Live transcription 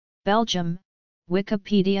Belgium,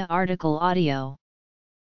 Wikipedia article audio.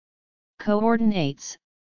 Coordinates,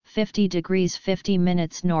 50 degrees 50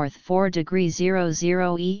 minutes north 4 degrees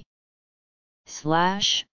 00 E /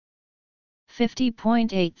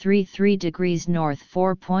 50.833 degrees north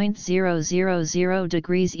 4.000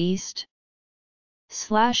 degrees east /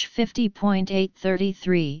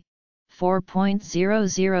 50.833,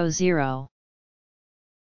 4.000.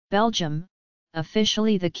 Belgium,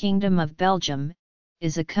 officially the Kingdom of Belgium,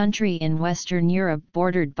 is a country in Western Europe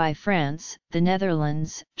bordered by France, the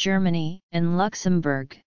Netherlands, Germany, and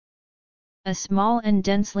Luxembourg. A small and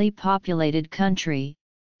densely populated country,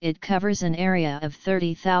 it covers an area of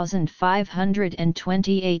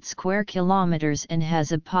 30,528 square kilometers and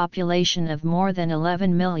has a population of more than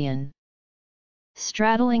 11 million.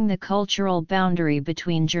 Straddling the cultural boundary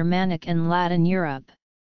between Germanic and Latin Europe,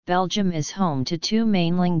 Belgium is home to two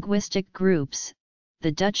main linguistic groups,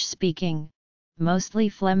 the Dutch-speaking, mostly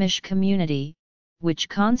Flemish community, which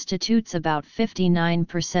constitutes about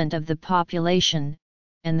 59% of the population,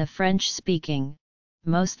 and the French-speaking,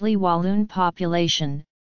 mostly Walloon population,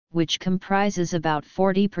 which comprises about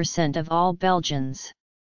 40% of all Belgians.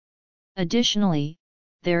 Additionally,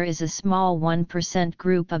 there is a small 1%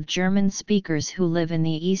 group of German speakers who live in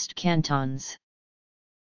the East Cantons.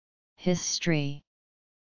 History.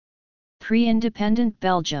 Pre-independent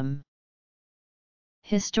Belgium.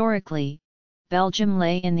 Historically, Belgium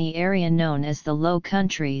lay in the area known as the Low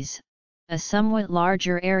Countries, a somewhat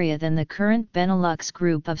larger area than the current Benelux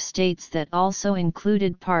group of states that also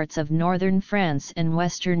included parts of northern France and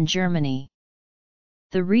western Germany.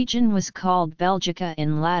 The region was called Belgica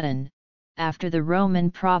in Latin, after the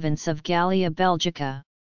Roman province of Gallia Belgica.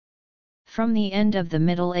 From the end of the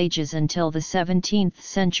Middle Ages until the 17th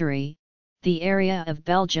century, the area of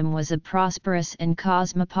Belgium was a prosperous and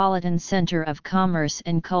cosmopolitan center of commerce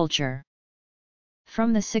and culture.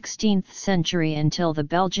 From the 16th century until the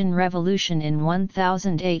Belgian Revolution in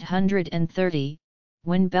 1830,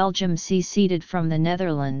 when Belgium seceded from the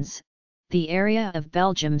Netherlands, the area of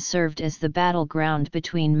Belgium served as the battleground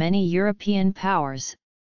between many European powers,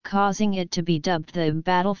 causing it to be dubbed the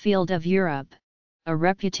battlefield of Europe, a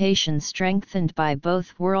reputation strengthened by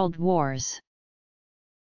both world wars.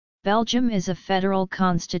 Belgium is a federal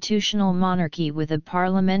constitutional monarchy with a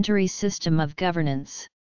parliamentary system of governance.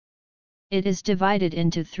 It is divided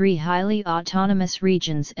into three highly autonomous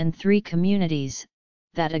regions and three communities,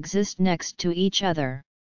 that exist next to each other.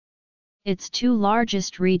 Its two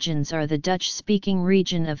largest regions are the Dutch-speaking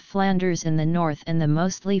region of Flanders in the north and the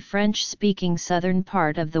mostly French-speaking southern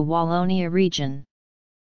part of the Wallonia region.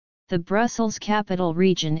 The Brussels Capital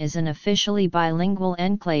Region is an officially bilingual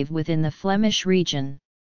enclave within the Flemish region.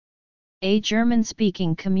 A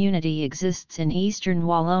German-speaking community exists in eastern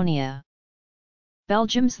Wallonia.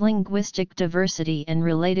 Belgium's linguistic diversity and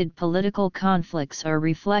related political conflicts are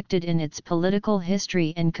reflected in its political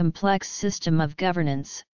history and complex system of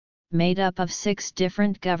governance, made up of 6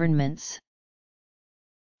 different governments.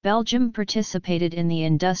 Belgium participated in the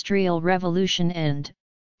Industrial Revolution and,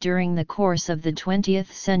 during the course of the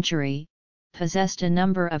 20th century, possessed a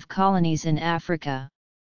number of colonies in Africa.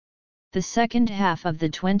 The second half of the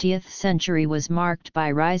 20th century was marked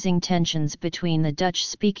by rising tensions between the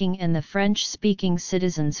Dutch-speaking and the French-speaking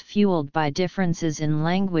citizens fueled by differences in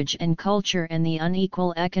language and culture and the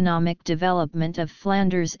unequal economic development of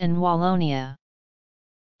Flanders and Wallonia.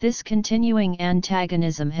 This continuing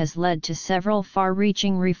antagonism has led to several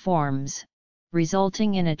far-reaching reforms,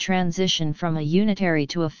 resulting in a transition from a unitary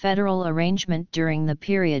to a federal arrangement during the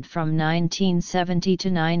period from 1970 to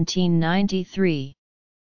 1993.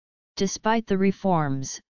 Despite the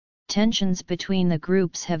reforms, tensions between the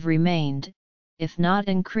groups have remained, if not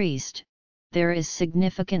increased. There is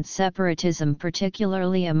significant separatism,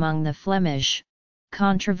 particularly among the Flemish.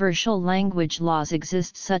 Controversial language laws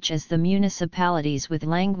exist, such as the municipalities with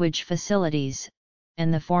language facilities,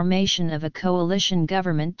 and the formation of a coalition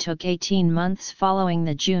government took 18 months following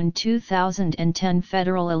the June 2010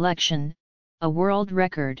 federal election, a world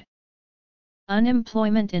record.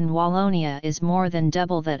 Unemployment in Wallonia is more than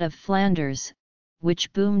double that of Flanders,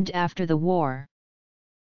 which boomed after the war.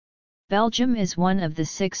 Belgium is one of the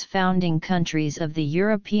 6 founding countries of the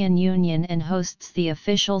European Union and hosts the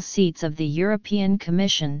official seats of the European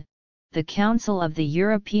Commission, the Council of the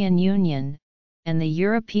European Union, and the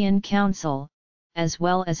European Council, as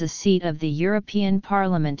well as a seat of the European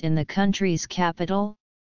Parliament in the country's capital,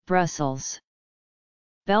 Brussels.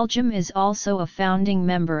 Belgium is also a founding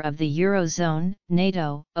member of the Eurozone,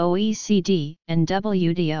 NATO, OECD, and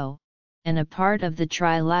WTO, and a part of the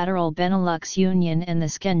trilateral Benelux Union and the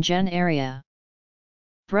Schengen area.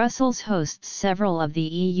 Brussels hosts several of the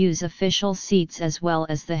EU's official seats as well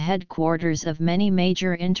as the headquarters of many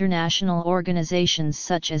major international organizations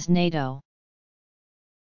such as NATO.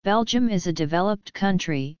 Belgium is a developed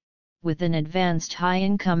country, with an advanced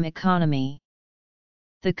high-income economy.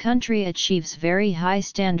 The country achieves very high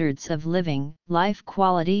standards of living, life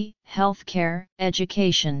quality, healthcare,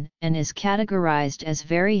 education, and is categorized as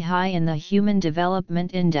very high in the Human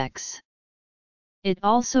Development Index. It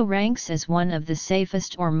also ranks as one of the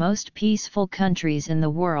safest or most peaceful countries in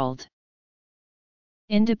the world.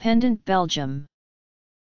 Independent Belgium.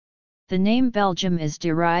 The name Belgium is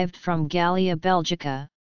derived from Gallia Belgica,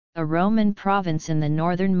 a Roman province in the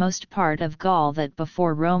northernmost part of Gaul that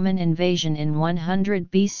before Roman invasion in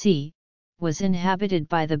 100 BC, was inhabited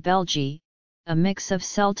by the Belgi, a mix of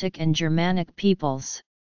Celtic and Germanic peoples.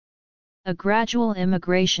 A gradual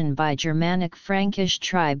immigration by Germanic Frankish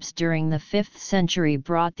tribes during the 5th century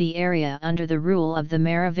brought the area under the rule of the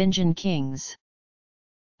Merovingian kings.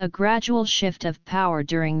 A gradual shift of power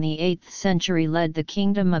during the 8th century led the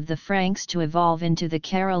kingdom of the Franks to evolve into the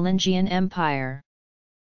Carolingian Empire.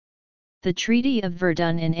 The Treaty of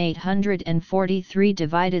Verdun in 843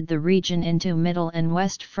 divided the region into Middle and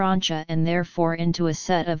West Francia and therefore into a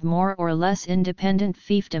set of more or less independent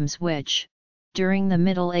fiefdoms which, during the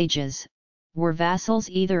Middle Ages, were vassals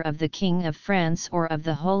either of the King of France or of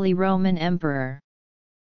the Holy Roman Emperor.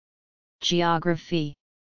 Geography.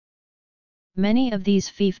 Many of these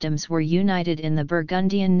fiefdoms were united in the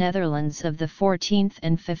Burgundian Netherlands of the 14th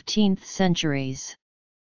and 15th centuries.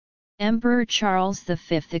 Emperor Charles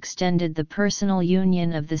V extended the personal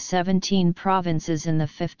union of the 17 provinces in the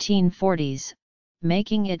 1540s,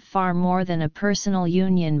 making it far more than a personal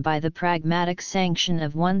union by the Pragmatic Sanction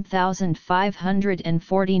of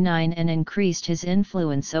 1549 and increased his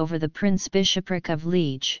influence over the Prince-Bishopric of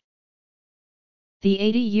Liege. The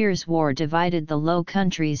 80 Years' War divided the Low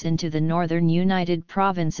Countries into the northern United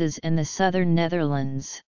Provinces and the southern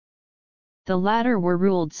Netherlands. The latter were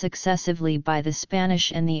ruled successively by the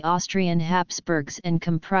Spanish and the Austrian Habsburgs and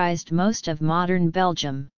comprised most of modern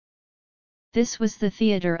Belgium. This was the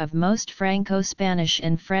theatre of most Franco-Spanish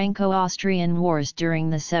and Franco-Austrian wars during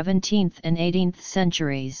the 17th and 18th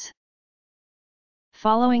centuries.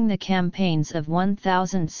 Following the campaigns of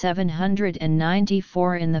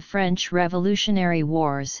 1794 in the French Revolutionary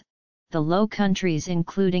Wars, the Low Countries,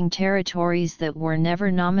 including territories that were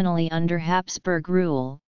never nominally under Habsburg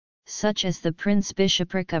rule, such as the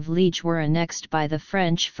Prince-Bishopric of Liege, were annexed by the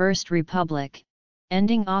French First Republic,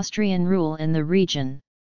 ending Austrian rule in the region.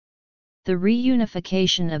 The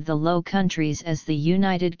reunification of the Low Countries as the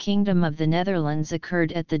United Kingdom of the Netherlands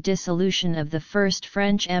occurred at the dissolution of the First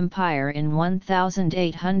French Empire in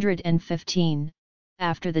 1815,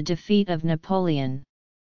 after the defeat of Napoleon.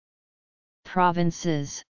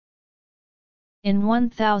 Provinces. In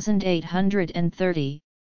 1830,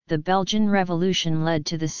 the Belgian Revolution led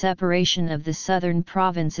to the separation of the southern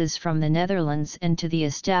provinces from the Netherlands and to the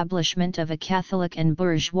establishment of a Catholic and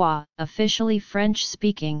bourgeois, officially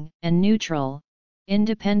French-speaking, and neutral,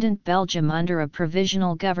 independent Belgium under a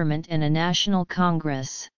provisional government and a national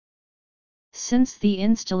congress. Since the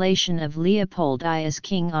installation of Leopold I as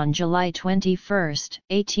king on July 21,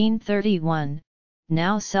 1831,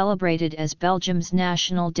 now celebrated as Belgium's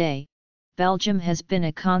National Day, Belgium has been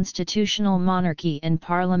a constitutional monarchy and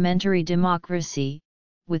parliamentary democracy,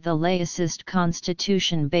 with a laicist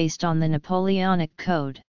constitution based on the Napoleonic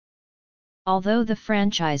Code. Although the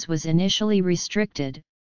franchise was initially restricted,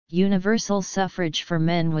 universal suffrage for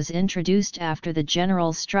men was introduced after the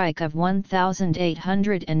general strike of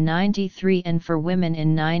 1893 and for women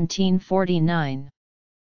in 1949.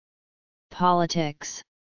 Politics.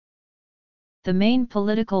 The main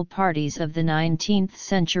political parties of the 19th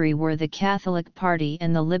century were the Catholic Party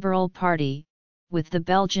and the Liberal Party, with the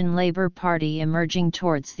Belgian Labour Party emerging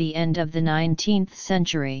towards the end of the 19th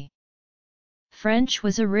century. French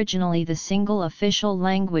was originally the single official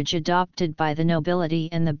language adopted by the nobility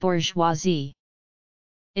and the bourgeoisie.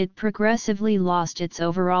 It progressively lost its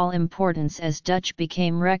overall importance as Dutch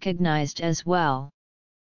became recognized as well.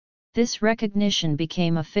 This recognition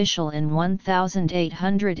became official in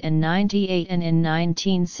 1898 and in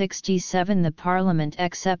 1967 the Parliament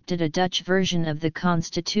accepted a Dutch version of the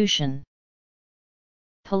constitution.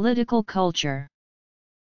 Political culture.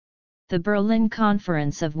 The Berlin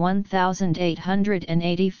Conference of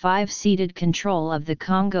 1885 ceded control of the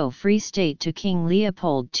Congo Free State to King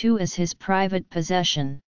Leopold II as his private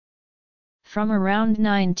possession. From around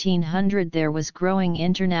 1900 there was growing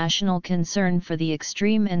international concern for the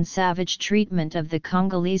extreme and savage treatment of the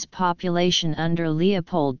Congolese population under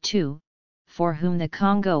Leopold II, for whom the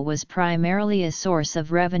Congo was primarily a source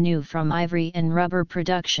of revenue from ivory and rubber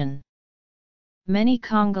production. Many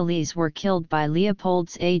Congolese were killed by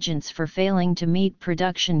Leopold's agents for failing to meet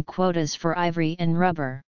production quotas for ivory and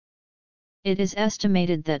rubber. It is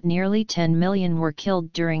estimated that nearly 10 million were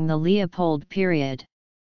killed during the Leopold period.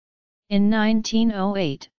 In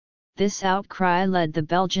 1908, this outcry led the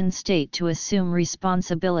Belgian state to assume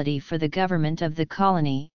responsibility for the government of the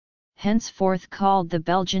colony, henceforth called the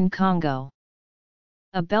Belgian Congo.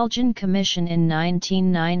 A Belgian commission in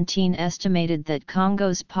 1919 estimated that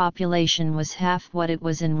Congo's population was half what it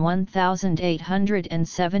was in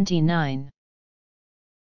 1879.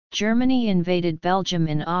 Germany invaded Belgium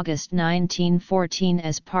in August 1914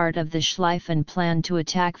 as part of the Schlieffen Plan to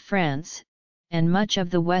attack France, and much of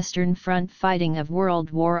the Western Front fighting of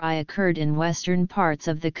World War I occurred in western parts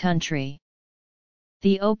of the country.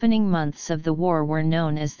 The opening months of the war were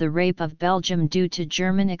known as the Rape of Belgium due to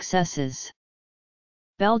German excesses.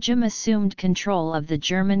 Belgium assumed control of the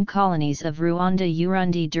German colonies of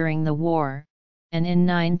Rwanda-Urundi during the war, and in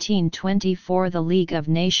 1924 the League of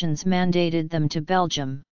Nations mandated them to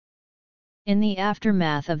Belgium. In the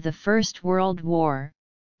aftermath of the First World War,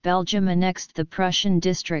 Belgium annexed the Prussian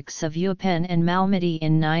districts of Eupen and Malmedy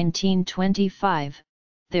in 1925,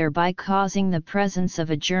 thereby causing the presence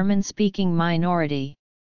of a German-speaking minority.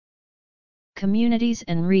 Communities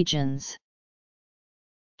and regions.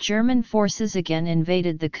 German forces again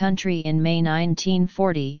invaded the country in May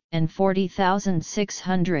 1940, and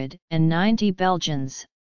 40,690 Belgians,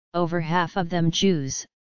 over half of them Jews,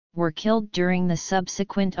 were killed during the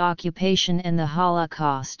subsequent occupation and the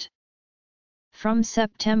Holocaust. From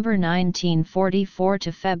September 1944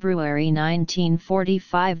 to February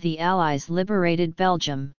 1945 the Allies liberated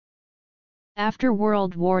Belgium. After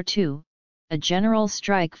World War II, a general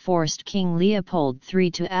strike forced King Leopold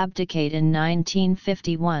III to abdicate in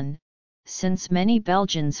 1951, since many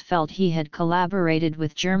Belgians felt he had collaborated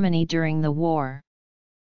with Germany during the war.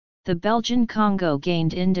 The Belgian Congo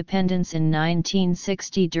gained independence in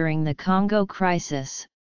 1960 during the Congo Crisis.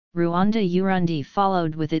 Rwanda-Urundi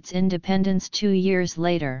followed with its independence 2 years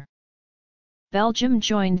later. Belgium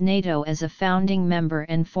joined NATO as a founding member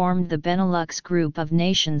and formed the Benelux group of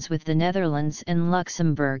nations with the Netherlands and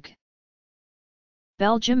Luxembourg.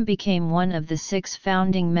 Belgium became one of the 6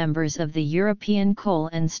 founding members of the European Coal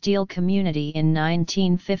and Steel Community in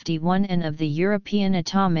 1951 and of the European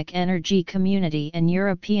Atomic Energy Community and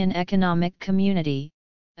European Economic Community,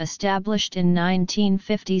 established in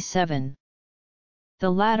 1957. The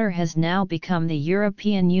latter has now become the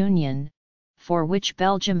European Union, for which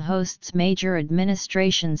Belgium hosts major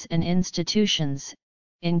administrations and institutions,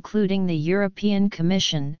 including the European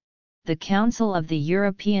Commission, the Council of the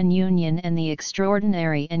European Union and the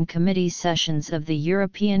extraordinary and committee sessions of the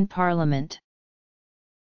European Parliament.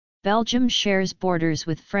 Belgium shares borders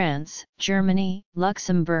with France, Germany,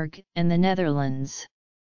 Luxembourg, and the Netherlands.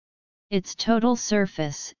 Its total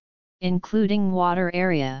surface, including water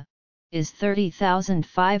area, is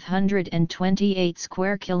 30,528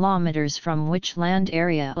 square kilometers, from which land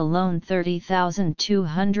area alone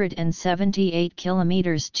 30,278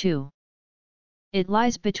 kilometers 2. It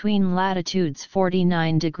lies between latitudes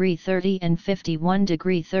 49°30 and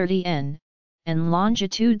 51°30 N, and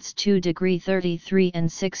longitudes 2°33 and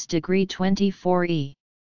 6°24 E.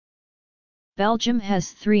 Belgium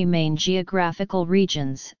has 3 main geographical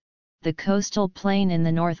regions. The coastal plain in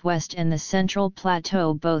the northwest and the central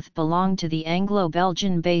plateau both belong to the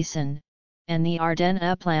Anglo-Belgian basin, and the Ardennes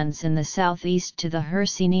uplands in the southeast to the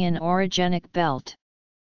Hercynian orogenic belt.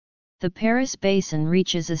 The Paris Basin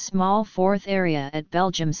reaches a small fourth area at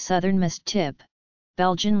Belgium's southernmost tip,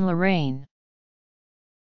 Belgian Lorraine.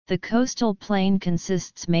 The coastal plain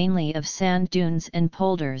consists mainly of sand dunes and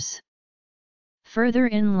polders. Further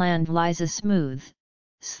inland lies a smooth,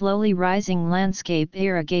 slowly rising landscape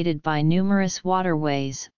irrigated by numerous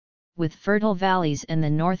waterways, with fertile valleys and the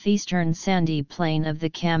northeastern sandy plain of the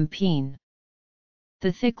Campine.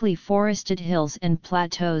 The thickly forested hills and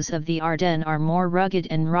plateaus of the Ardennes are more rugged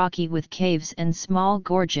and rocky with caves and small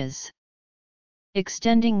gorges.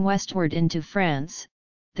 Extending westward into France,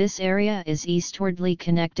 this area is eastwardly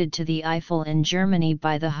connected to the Eifel in Germany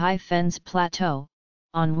by the High Fens Plateau,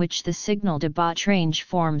 on which the Signal de Bothe range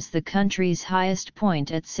forms the country's highest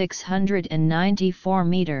point at 694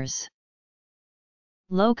 meters.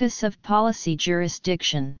 Locus of policy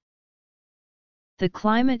jurisdiction. The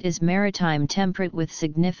climate is maritime temperate with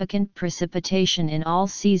significant precipitation in all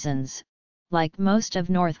seasons, like most of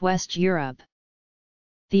northwest Europe.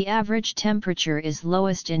 The average temperature is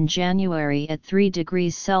lowest in January at 3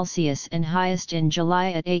 degrees Celsius and highest in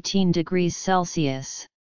July at 18 degrees Celsius.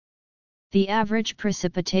 The average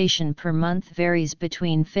precipitation per month varies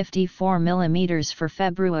between 54 mm for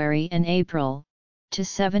February and April, to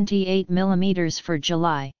 78 mm for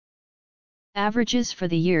July. Averages for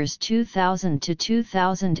the years 2000 to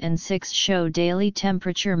 2006 show daily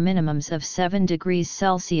temperature minimums of 7 degrees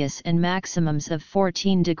Celsius and maximums of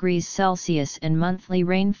 14 degrees Celsius and monthly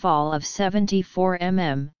rainfall of 74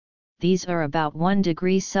 mm. These are about 1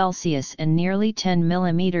 degree Celsius and nearly 10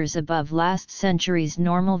 mm above last century's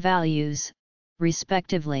normal values,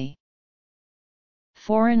 respectively.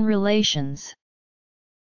 Foreign relations.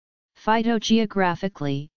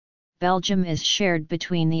 Phytogeographically, Belgium is shared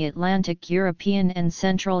between the Atlantic European and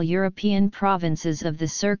Central European provinces of the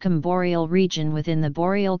Circumboreal region within the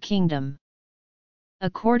Boreal Kingdom.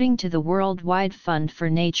 According to the Worldwide Fund for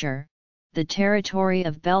Nature, the territory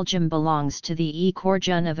of Belgium belongs to the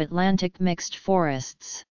ecoregion of Atlantic mixed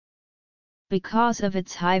forests. Because of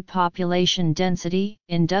its high population density,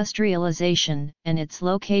 industrialization, and its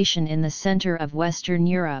location in the center of Western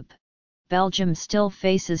Europe, Belgium still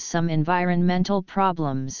faces some environmental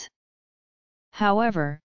problems.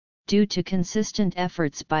 However, due to consistent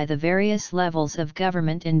efforts by the various levels of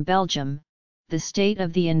government in Belgium, the state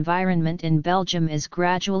of the environment in Belgium is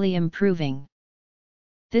gradually improving.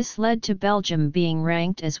 This led to Belgium being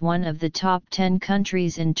ranked as one of the top 10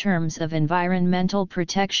 countries in terms of environmental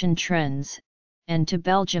protection trends, and to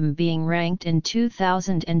Belgium being ranked in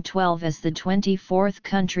 2012 as the 24th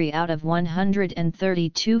country out of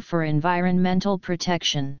 132 for environmental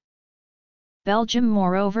protection. Belgium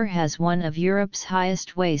moreover has one of Europe's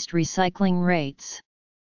highest waste recycling rates.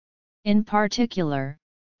 In particular,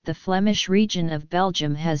 the Flemish region of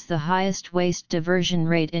Belgium has the highest waste diversion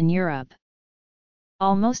rate in Europe.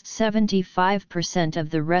 Almost 75% of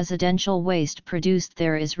the residential waste produced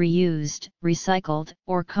there is reused, recycled,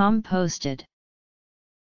 or composted.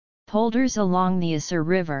 Polders along the Isère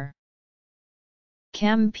River.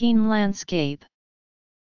 Campine landscape.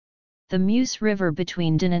 The Meuse River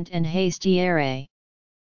between Dinant and Hastiere.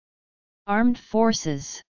 Armed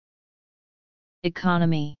forces.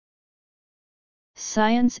 Economy.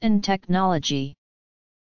 Science and technology.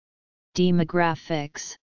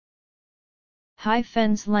 Demographics. High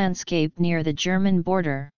fens landscape near the German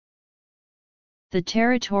border. The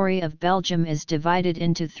territory of Belgium is divided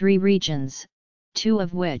into 3 regions, 2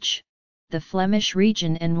 of which, the Flemish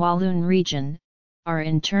region and Walloon region, are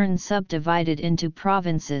in turn subdivided into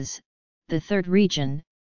provinces. The third region,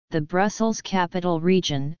 the Brussels Capital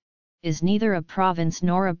Region, is neither a province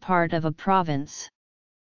nor a part of a province.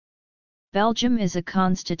 Belgium is a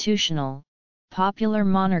constitutional, popular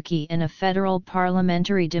monarchy and a federal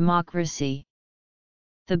parliamentary democracy.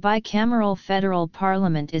 The bicameral federal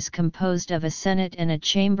parliament is composed of a Senate and a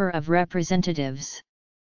Chamber of Representatives.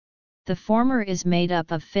 The former is made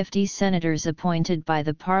up of 50 senators appointed by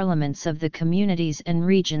the parliaments of the communities and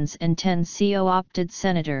regions and 10 co-opted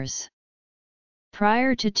senators.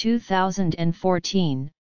 Prior to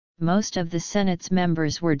 2014, most of the Senate's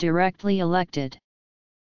members were directly elected.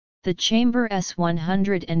 The Chamber's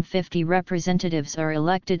 150 representatives are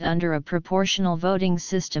elected under a proportional voting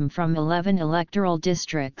system from 11 electoral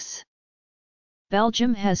districts.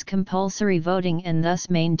 Belgium has compulsory voting and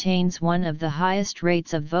thus maintains one of the highest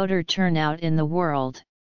rates of voter turnout in the world.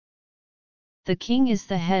 The king is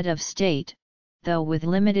the head of state, though with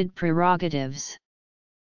limited prerogatives.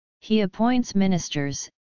 He appoints ministers,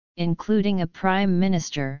 including a prime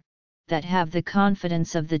minister, that have the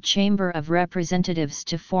confidence of the Chamber of Representatives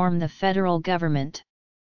to form the federal government.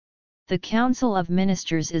 The Council of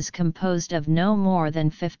Ministers is composed of no more than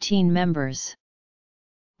 15 members.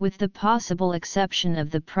 With the possible exception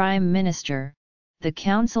of the Prime Minister, the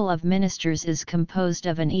Council of Ministers is composed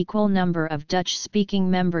of an equal number of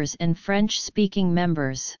Dutch-speaking members and French-speaking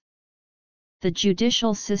members. The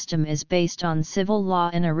judicial system is based on civil law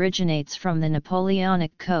and originates from the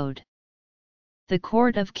Napoleonic Code. The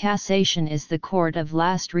Court of Cassation is the court of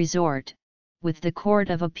last resort, with the Court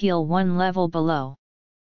of Appeal one level below.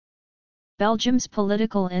 Belgium's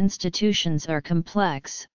political institutions are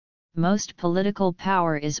complex. Most political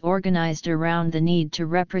power is organized around the need to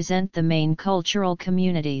represent the main cultural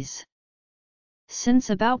communities. Since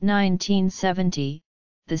about 1970,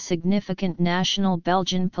 the significant national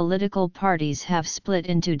Belgian political parties have split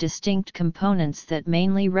into distinct components that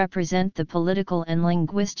mainly represent the political and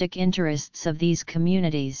linguistic interests of these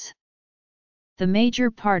communities. The major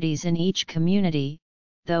parties in each community,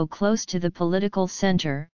 though close to the political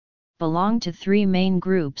center, belong to 3 main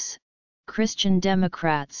groups: Christian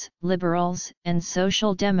Democrats, Liberals, and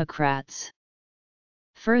Social Democrats.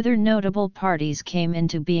 Further notable parties came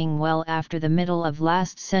into being well after the middle of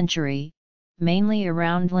last century, mainly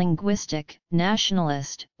around linguistic,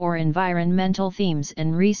 nationalist, or environmental themes,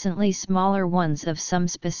 and recently smaller ones of some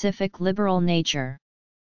specific liberal nature.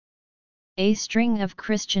 A string of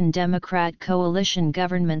Christian Democrat coalition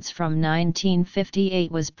governments from 1958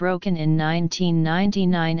 was broken in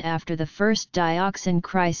 1999 after the first dioxin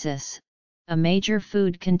crisis, a major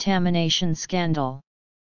food contamination scandal.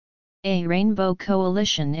 A rainbow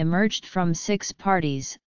coalition emerged from 6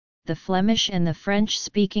 parties: the Flemish and the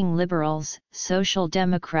French-speaking Liberals, Social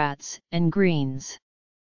Democrats, and Greens.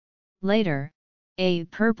 Later, a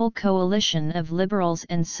purple coalition of Liberals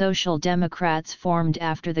and Social Democrats formed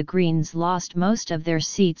after the Greens lost most of their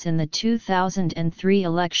seats in the 2003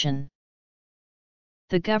 election.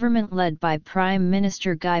 The government led by Prime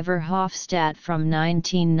Minister Guy Verhofstadt from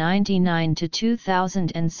 1999 to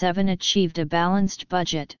 2007 achieved a balanced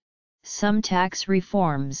budget, some tax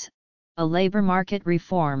reforms, a labor market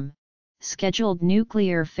reform, scheduled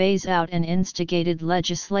nuclear phase-out, and instigated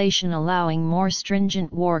legislation allowing more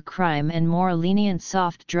stringent war crime and more lenient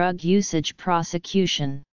soft drug usage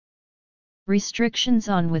prosecution. Restrictions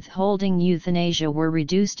on withholding euthanasia were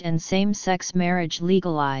reduced and same-sex marriage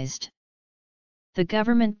legalized. The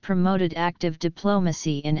government promoted active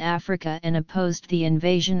diplomacy in Africa and opposed the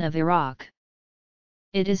invasion of Iraq.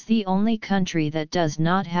 It is the only country that does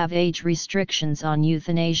not have age restrictions on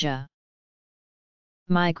euthanasia.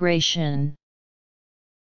 Migration.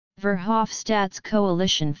 Verhofstadt's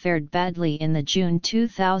coalition fared badly in the June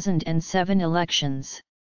 2007 elections.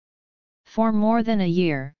 For more than a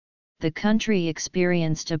year, the country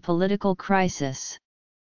experienced a political crisis.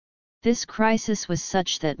 This crisis was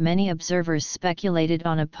such that many observers speculated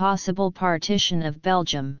on a possible partition of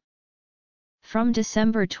Belgium. From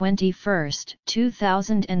December 21,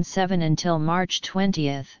 2007 until March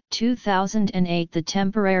 20, 2008, the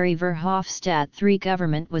temporary Verhofstadt III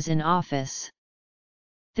government was in office.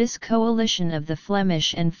 This coalition of the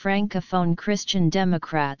Flemish and Francophone Christian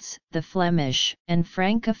Democrats, the Flemish and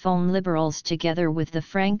Francophone Liberals together with the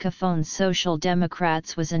Francophone Social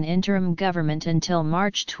Democrats was an interim government until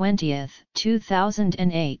March 20,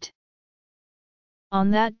 2008.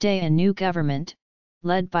 On that day a new government,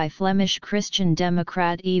 led by Flemish Christian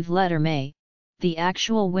Democrat Yves Leterme, the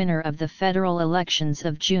actual winner of the federal elections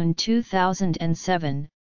of June 2007,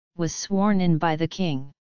 was sworn in by the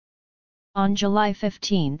king. On July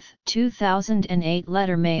 15, 2008,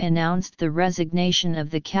 Leterme announced the resignation of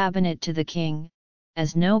the cabinet to the king,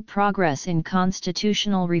 as no progress in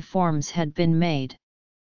constitutional reforms had been made.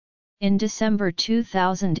 In December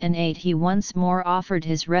 2008 he once more offered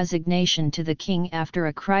his resignation to the king after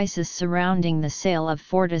a crisis surrounding the sale of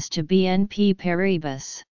Fortis to BNP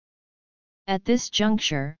Paribas. At this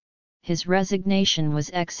juncture, his resignation was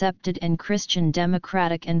accepted and Christian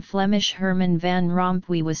Democratic and Flemish Herman van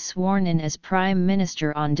Rompuy was sworn in as Prime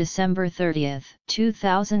Minister on December 30,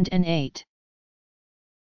 2008.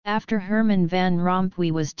 After Herman van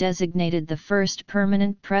Rompuy was designated the first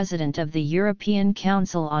permanent president of the European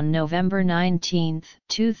Council on November 19,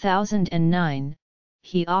 2009,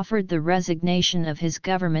 he offered the resignation of his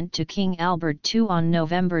government to King Albert II on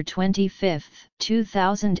November 25,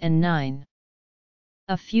 2009.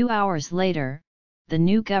 A few hours later, the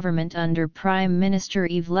new government under Prime Minister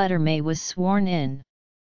Yves Leterme was sworn in.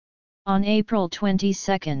 On April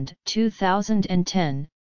 22, 2010,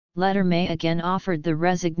 Leterme again offered the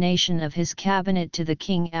resignation of his cabinet to the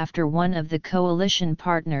king after one of the coalition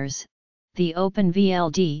partners, the Open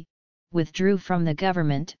VLD, withdrew from the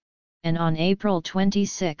government, and on April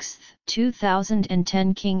 26,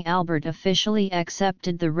 2010 King Albert officially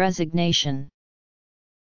accepted the resignation.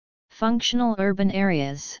 Functional urban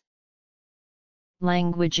areas.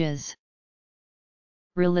 Languages.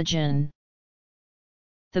 Religion.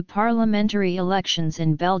 The parliamentary elections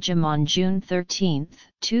in Belgium on June 13,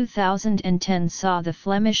 2010 saw the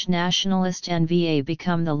Flemish nationalist N-VA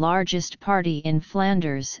become the largest party in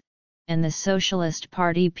Flanders, and the Socialist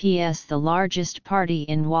Party PS the largest party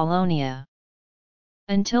in Wallonia.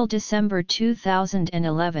 Until December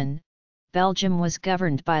 2011, Belgium was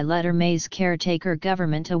governed by Leterme's caretaker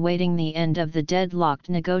government awaiting the end of the deadlocked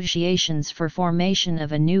negotiations for formation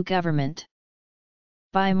of a new government.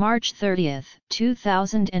 By March 30,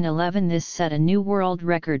 2011 this set a new world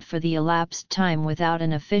record for the elapsed time without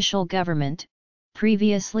an official government,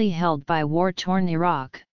 previously held by war-torn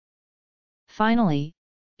Iraq. Finally,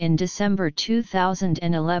 in December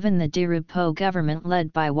 2011 the De Rupo government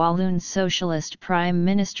led by Walloon Socialist Prime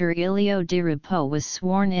Minister Elio De Rupo was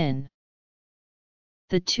sworn in.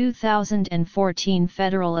 The 2014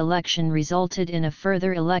 federal election resulted in a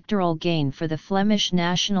further electoral gain for the Flemish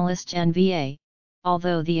nationalist N-VA,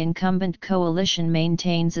 although the incumbent coalition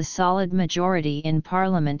maintains a solid majority in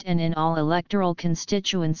parliament and in all electoral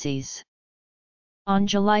constituencies. On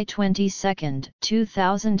July 22,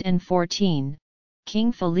 2014,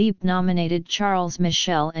 King Philippe nominated Charles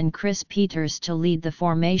Michel and Chris Peters to lead the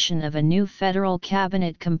formation of a new federal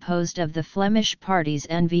cabinet composed of the Flemish parties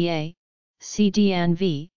N-VA,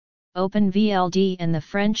 CD-N-V, Open VLD and the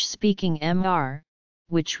French-speaking MR,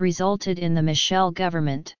 which resulted in the Michel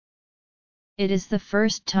government. It is the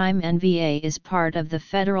first time N-VA is part of the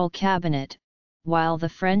federal cabinet, while the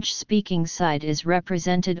French-speaking side is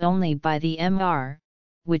represented only by the MR,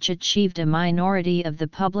 which achieved a minority of the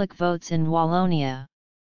public votes in Wallonia.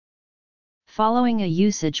 Following a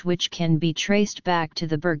usage which can be traced back to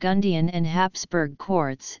the Burgundian and Habsburg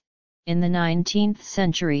courts, in the 19th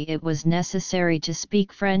century it was necessary to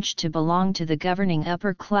speak French to belong to the governing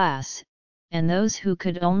upper class, and those who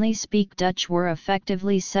could only speak Dutch were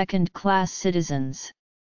effectively second-class citizens.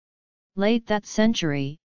 Late that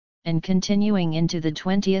century, and continuing into the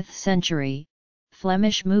 20th century,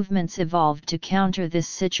 Flemish movements evolved to counter this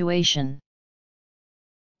situation.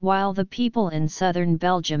 While the people in southern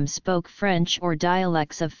Belgium spoke French or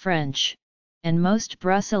dialects of French, and most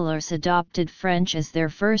Brusselaars adopted French as their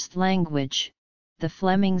first language, the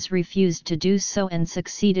Flemings refused to do so and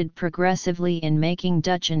succeeded progressively in making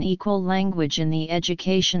Dutch an equal language in the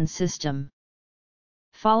education system.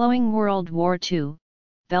 Following World War II,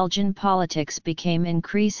 Belgian politics became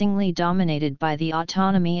increasingly dominated by the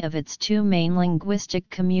autonomy of its two main linguistic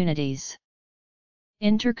communities.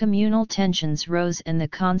 Intercommunal tensions rose and the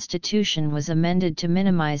constitution was amended to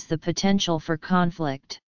minimize the potential for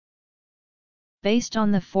conflict. Based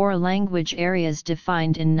on the four language areas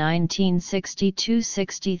defined in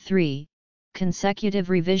 1962-63, consecutive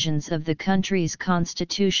revisions of the country's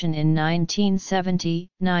constitution in 1970,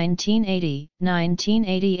 1980,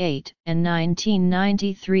 1988, and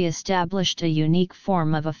 1993 established a unique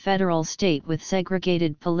form of a federal state with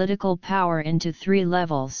segregated political power into three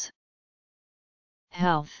levels.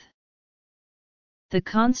 Health. The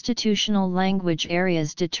constitutional language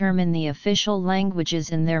areas determine the official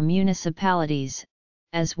languages in their municipalities,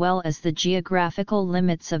 as well as the geographical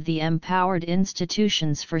limits of the empowered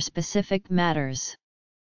institutions for specific matters.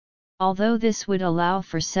 Although this would allow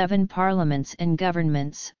for 7 parliaments and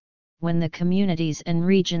governments, when the communities and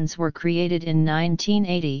regions were created in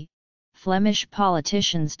 1980, Flemish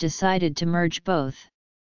politicians decided to merge both.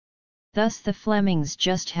 Thus the Flemings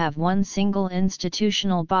just have one single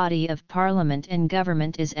institutional body of parliament and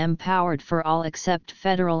government is empowered for all except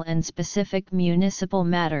federal and specific municipal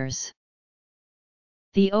matters.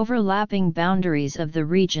 The overlapping boundaries of the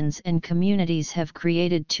regions and communities have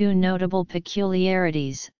created two notable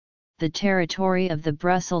peculiarities. The territory of the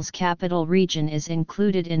Brussels capital region is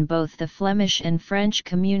included in both the Flemish and French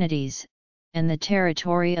communities, and the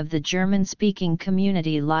territory of the German-speaking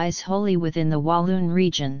community lies wholly within the Walloon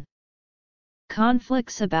region.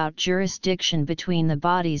 Conflicts about jurisdiction between the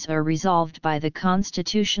bodies are resolved by the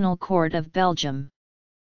Constitutional Court of Belgium.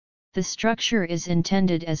 The structure is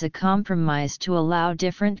intended as a compromise to allow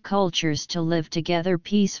different cultures to live together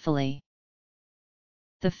peacefully.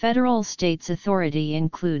 The federal state's authority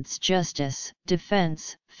includes justice,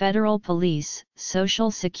 defense, federal police,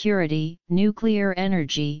 social security, nuclear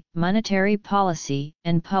energy, monetary policy,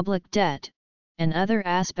 and public debt, and other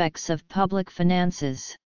aspects of public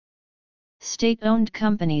finances. State-owned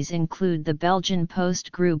companies include the Belgian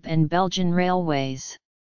Post Group and Belgian Railways.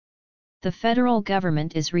 The federal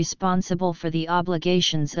government is responsible for the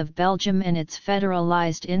obligations of Belgium and its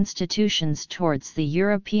federalized institutions towards the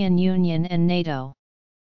European Union and NATO.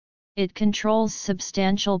 It controls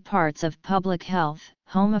substantial parts of public health,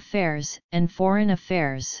 home affairs, and foreign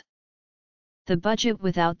affairs. The budget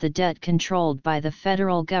without the debt controlled by the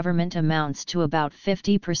federal government amounts to about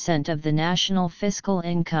 50% of the national fiscal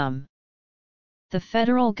income. The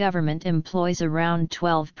federal government employs around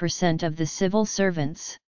 12% of the civil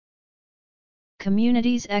servants.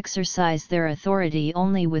 Communities exercise their authority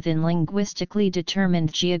only within linguistically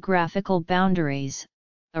determined geographical boundaries,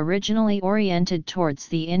 originally oriented towards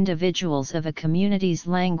the individuals of a community's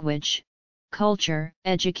language, culture,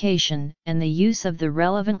 education, and the use of the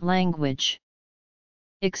relevant language.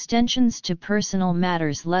 Extensions to personal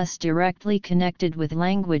matters less directly connected with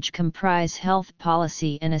language comprise health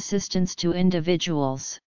policy and assistance to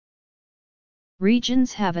individuals.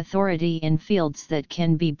 Regions have authority in fields that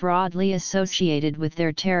can be broadly associated with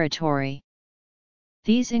their territory.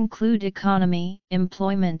 These include economy,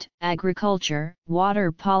 employment, agriculture,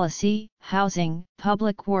 water policy, housing,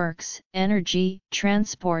 public works, energy,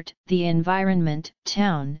 transport, the environment,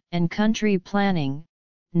 town and country planning,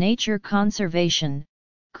 nature conservation,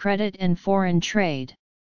 credit and foreign trade.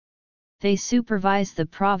 They supervise the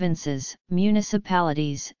provinces,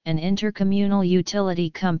 municipalities, and intercommunal utility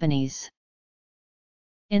companies.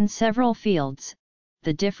 In several fields,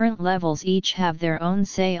 the different levels each have their own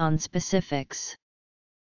say on specifics.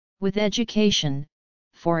 With education,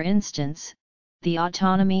 for instance, the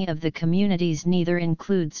autonomy of the communities neither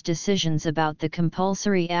includes decisions about the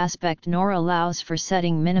compulsory aspect nor allows for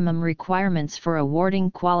setting minimum requirements for awarding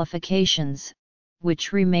qualifications,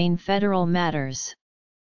 which remain federal matters.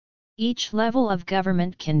 Each level of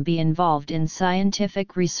government can be involved in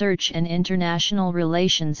scientific research and international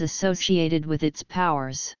relations associated with its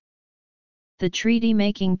powers. The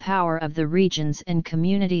treaty-making power of the regions and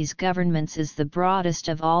communities' governments is the broadest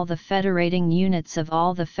of all the federating units of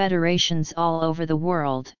all the federations all over the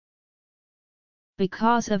world.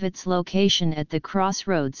 Because of its location at the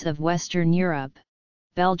crossroads of Western Europe,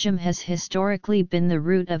 Belgium has historically been the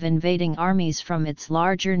route of invading armies from its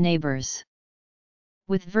larger neighbors.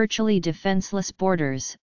 With virtually defenseless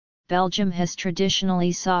borders, Belgium has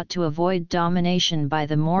traditionally sought to avoid domination by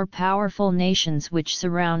the more powerful nations which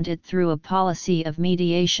surround it through a policy of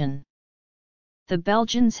mediation. The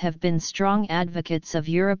Belgians have been strong advocates of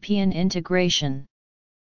European integration.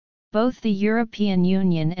 Both the European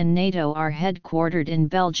Union and NATO are headquartered in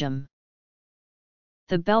Belgium.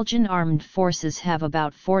 The Belgian armed forces have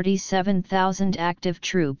about 47,000 active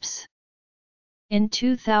troops. In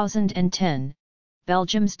 2010,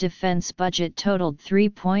 Belgium's defence budget totaled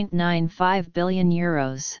 €3.95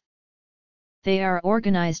 billion. They are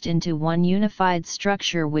organised into one unified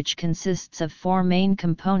structure which consists of four main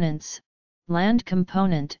components: land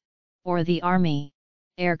component, or the Army,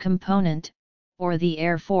 air component, or the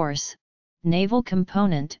Air Force, naval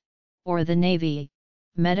component, or the Navy,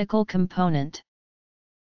 medical component.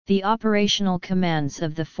 The operational commands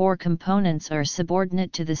of the four components are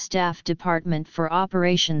subordinate to the Staff Department for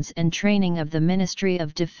Operations and Training of the Ministry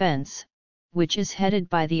of Defense, which is headed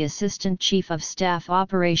by the Assistant Chief of Staff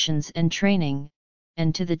Operations and Training,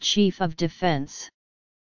 and to the Chief of Defense.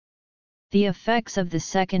 The effects of the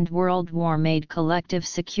Second World War made collective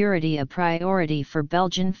security a priority for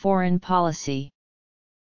Belgian foreign policy.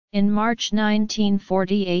 In March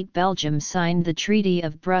 1948, Belgium signed the Treaty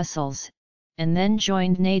of Brussels, and then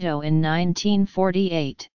joined NATO in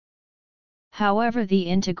 1948. However, the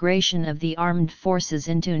integration of the armed forces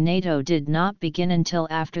into NATO did not begin until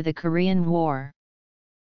after the Korean War.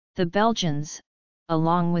 The Belgians,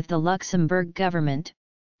 along with the Luxembourg government,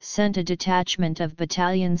 sent a detachment of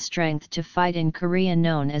battalion strength to fight in Korea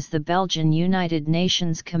known as the Belgian United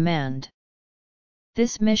Nations Command.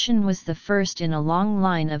 This mission was the first in a long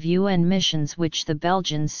line of UN missions which the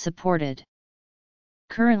Belgians supported.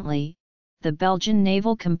 Currently, the Belgian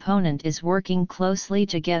naval component is working closely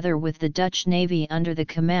together with the Dutch Navy under the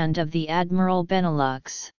command of the Admiral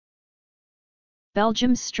Benelux.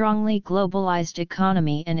 Belgium's strongly globalized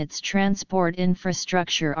economy and its transport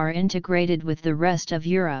infrastructure are integrated with the rest of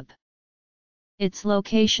Europe. Its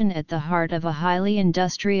location at the heart of a highly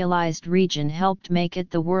industrialized region helped make it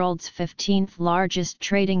the world's 15th largest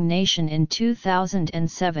trading nation in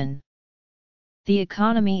 2007. The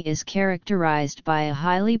economy is characterized by a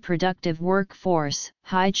highly productive workforce,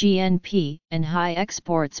 high GNP, and high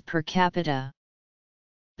exports per capita.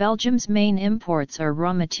 Belgium's main imports are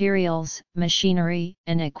raw materials, machinery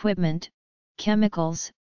and equipment,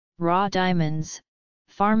 chemicals, raw diamonds,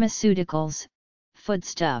 pharmaceuticals,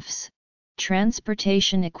 foodstuffs,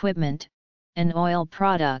 transportation equipment, and oil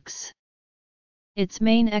products. Its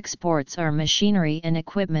main exports are machinery and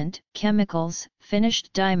equipment, chemicals,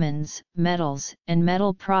 finished diamonds, metals and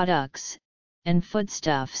metal products, and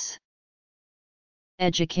foodstuffs.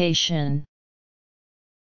 Education.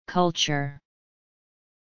 Culture.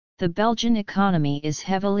 The Belgian economy is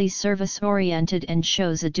heavily service-oriented and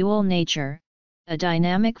shows a dual nature, a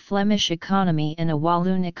dynamic Flemish economy and a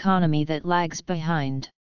Walloon economy that lags behind.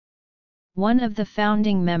 One of the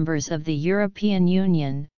founding members of the European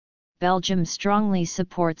Union, Belgium strongly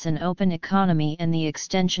supports an open economy and the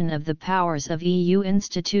extension of the powers of EU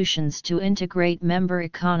institutions to integrate member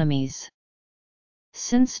economies.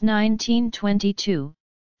 Since 1922,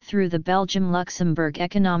 through the Belgium-Luxembourg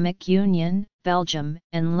Economic Union, Belgium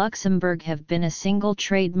and Luxembourg have been a single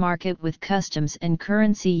trade market with customs and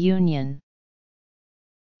currency union.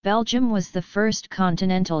 Belgium was the first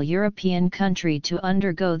continental European country to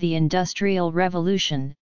undergo the Industrial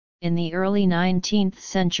Revolution, in the early 19th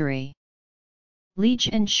century. Liège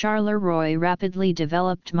and Charleroi rapidly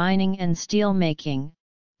developed mining and steelmaking,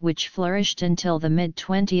 which flourished until the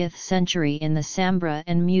mid-20th century in the Sambre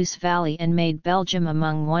and Meuse Valley and made Belgium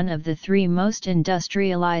among one of the three most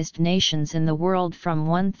industrialized nations in the world from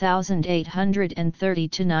 1830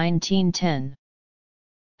 to 1910.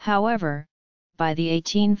 However, by the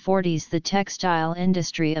 1840s the textile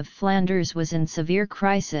industry of Flanders was in severe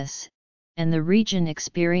crisis, and the region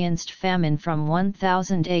experienced famine from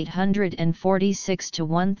 1846 to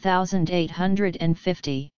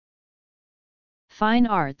 1850. Fine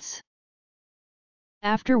arts.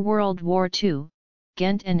 After World War II,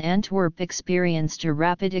 Ghent and Antwerp experienced a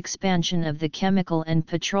rapid expansion of the chemical and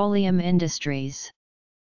petroleum industries.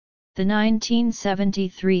 The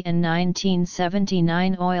 1973 and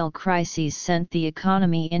 1979 oil crises sent the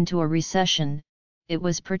economy into a recession. It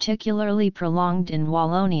was particularly prolonged in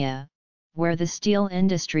Wallonia, where the steel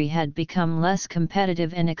industry had become less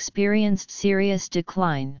competitive and experienced serious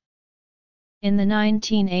decline. In the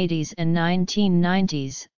 1980s and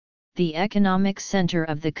 1990s, the economic center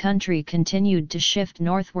of the country continued to shift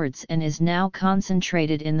northwards and is now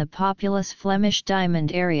concentrated in the populous Flemish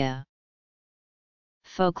Diamond area.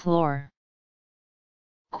 Folklore.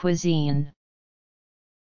 Cuisine.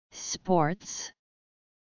 Sports.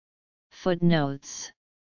 Footnotes.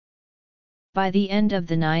 By the end of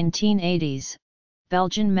the 1980s,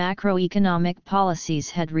 Belgian macroeconomic policies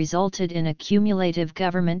had resulted in a cumulative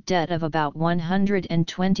government debt of about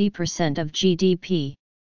 120% of GDP.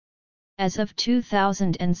 As of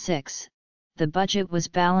 2006, the budget was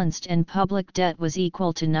balanced and public debt was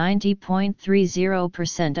equal to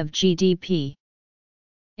 90.30% of GDP.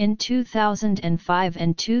 In 2005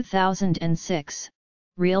 and 2006,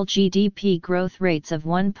 real GDP growth rates of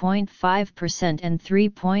 1.5% and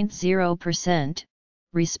 3.0%,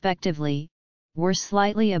 respectively, were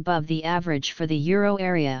slightly above the average for the euro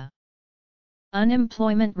area.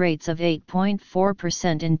 Unemployment rates of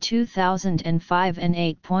 8.4% in 2005 and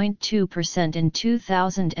 8.2% in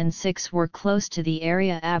 2006 were close to the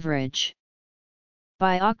area average.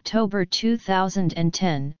 By October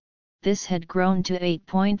 2010, this had grown to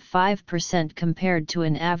 8.5% compared to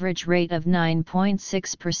an average rate of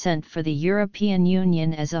 9.6% for the European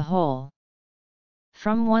Union as a whole.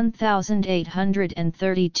 From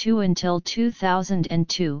 1832 until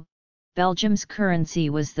 2002, Belgium's currency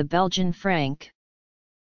was the Belgian franc.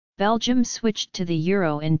 Belgium switched to the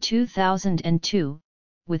euro in 2002,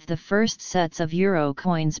 with the first sets of euro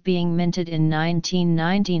coins being minted in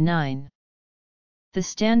 1999. The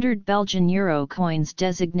standard Belgian euro coins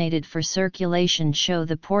designated for circulation show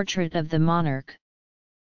the portrait of the monarch.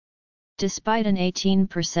 Despite an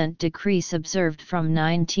 18% decrease observed from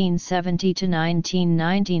 1970 to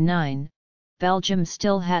 1999, Belgium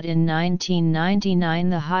still had in 1999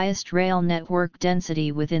 the highest rail network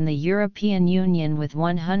density within the European Union with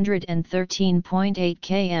 113.8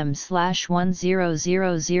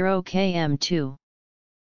 km/1000 km2.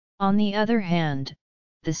 On the other hand,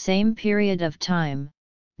 the same period of time,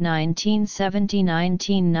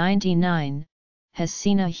 1970–1999, has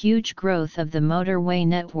seen a huge growth of the motorway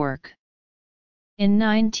network. In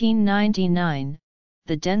 1999,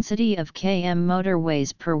 the density of km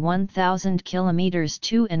motorways per 1,000 km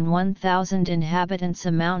 2 and 1,000 inhabitants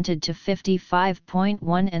amounted to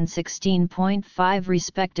 55.1 and 16.5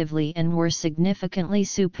 respectively and were significantly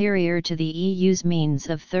superior to the EU's means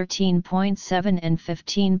of 13.7 and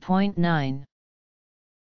 15.9.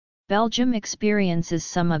 Belgium experiences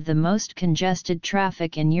some of the most congested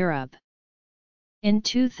traffic in Europe. In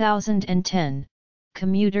 2010,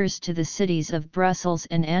 commuters to the cities of Brussels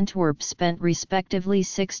and Antwerp spent respectively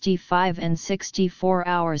 65 and 64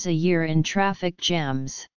 hours a year in traffic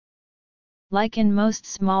jams. Like in most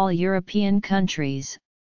small European countries,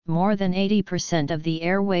 more than 80% of the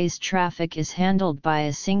airways traffic is handled by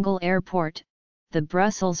a single airport, the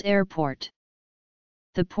Brussels Airport.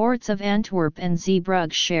 The ports of Antwerp and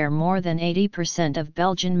Zeebrugge share more than 80% of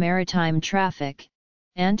Belgian maritime traffic,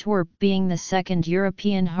 Antwerp being the second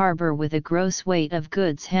European harbour with a gross weight of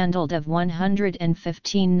goods handled of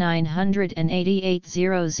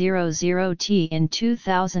 115,988,000 t in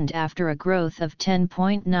 2000 after a growth of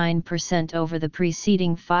 10.9% over the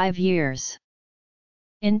preceding 5 years.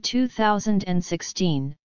 In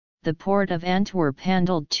 2016, the port of Antwerp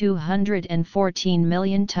handled 214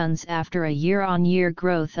 million tons after a year-on-year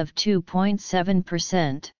growth of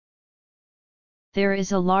 2.7%. There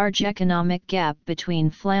is a large economic gap between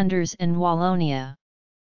Flanders and Wallonia.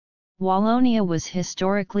 Wallonia was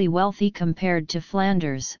historically wealthy compared to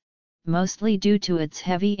Flanders, mostly due to its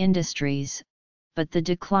heavy industries, but the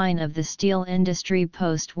decline of the steel industry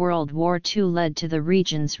post-World War II led to the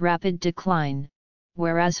region's rapid decline,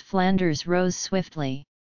 whereas Flanders rose swiftly.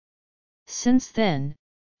 Since then,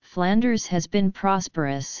 Flanders has been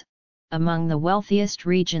prosperous, among the wealthiest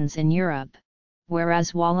regions in Europe,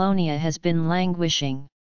 whereas Wallonia has been languishing.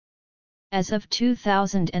 As of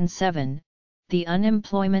 2007, the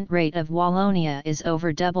unemployment rate of Wallonia is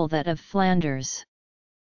over double that of Flanders.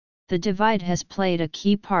 The divide has played a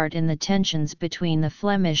key part in the tensions between the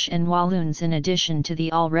Flemish and Walloons in addition to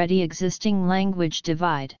the already existing language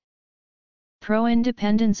divide.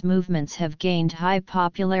 Pro-independence movements have gained high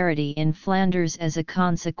popularity in Flanders as a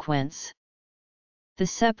consequence. The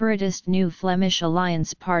separatist New Flemish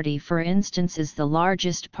Alliance Party, for instance, is the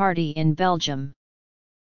largest party in Belgium.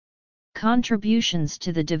 Contributions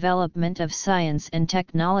to the development of science and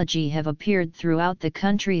technology have appeared throughout the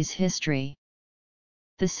country's history.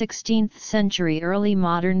 The 16th century early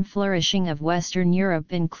modern flourishing of Western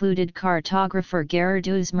Europe included cartographer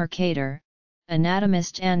Gerardus Mercator,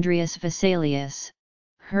 anatomist Andreas Vesalius,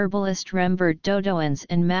 herbalist Rembert Dodoens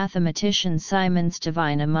and mathematician Simon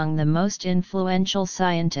Stevine among the most influential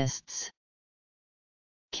scientists.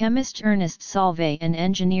 Chemist Ernest Solvay and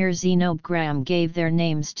engineer Zenobe Gramme gave their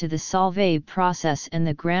names to the Solvay process and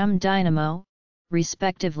the Gramme dynamo,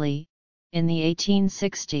 respectively, in the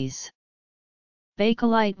 1860s.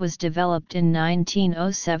 Bakelite was developed in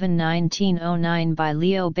 1907–1909 by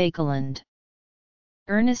Leo Baekeland.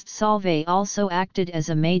 Ernest Solvay also acted as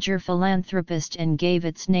a major philanthropist and gave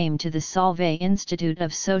its name to the Solvay Institute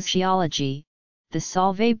of Sociology, the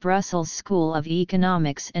Solvay Brussels School of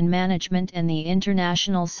Economics and Management and the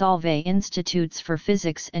International Solvay Institutes for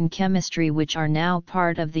Physics and Chemistry, which are now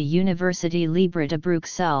part of the Université Libre de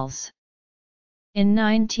Bruxelles. In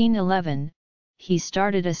 1911, he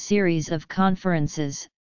started a series of conferences,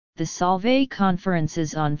 the Solvay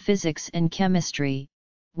Conferences on Physics and Chemistry,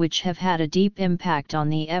 which have had a deep impact on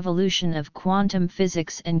the evolution of quantum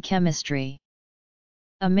physics and chemistry.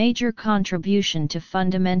 A major contribution to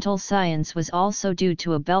fundamental science was also due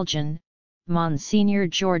to a Belgian, Monseigneur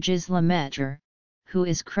Georges Lemaitre, who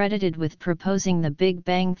is credited with proposing the Big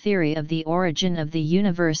Bang theory of the origin of the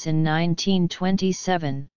universe in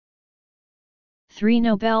 1927. 3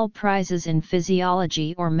 Nobel Prizes in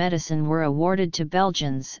Physiology or Medicine were awarded to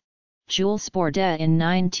Belgians, Jules Bordet in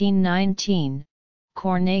 1919,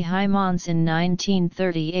 Corneille Hymans in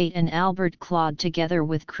 1938 and Albert Claude together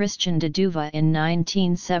with Christian de Duva in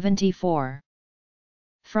 1974.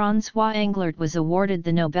 François Englert was awarded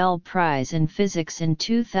the Nobel Prize in Physics in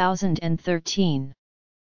 2013.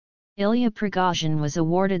 Ilya Prigogine was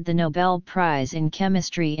awarded the Nobel Prize in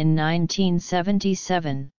Chemistry in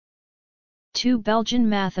 1977. 2 Belgian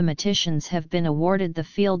mathematicians have been awarded the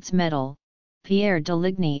Fields Medal, Pierre de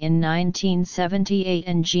Ligny in 1978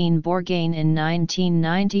 and Jean Bourgain in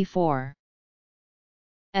 1994.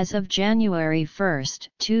 As of January 1,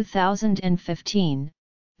 2015,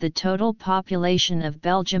 the total population of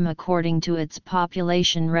Belgium according to its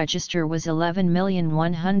population register was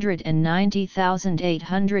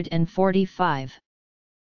 11,190,845.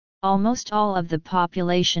 Almost all of the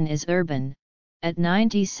population is urban, at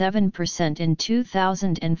 97% in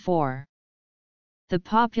 2004. The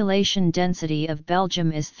population density of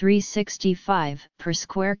Belgium is 365 per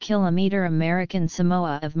square kilometre. American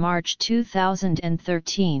Samoa of March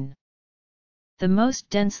 2013. The most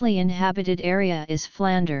densely inhabited area is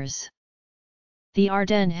Flanders. The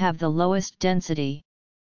Ardennes have the lowest density.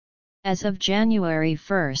 As of January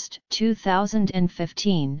 1,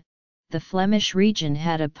 2015, the Flemish region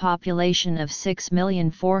had a population of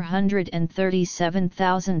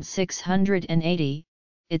 6,437,680.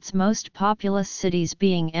 Its most populous cities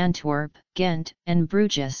being Antwerp, Ghent, and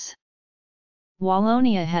Bruges.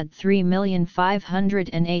 Wallonia had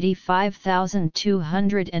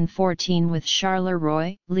 3,585,214 with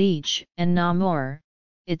Charleroi, Liège, and Namur,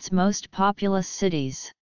 its most populous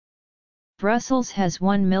cities. Brussels has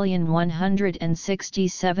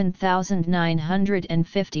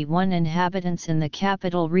 1,167,951 inhabitants in the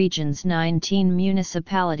capital region's 19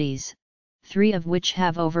 municipalities, 3 of which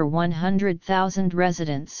have over 100,000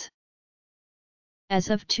 residents. As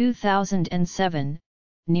of 2007,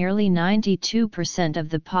 nearly 92% of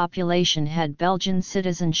the population had Belgian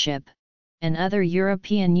citizenship, and other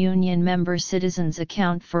European Union member citizens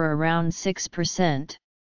account for around 6%.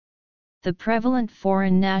 The prevalent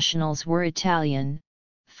foreign nationals were Italian,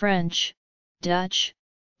 French, Dutch,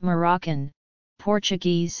 Moroccan,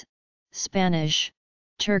 Portuguese, Spanish,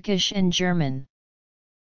 Turkish and German.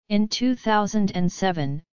 In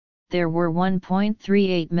 2007, there were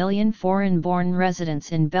 1.38 million foreign-born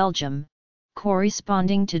residents in Belgium,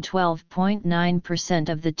 corresponding to 12.9%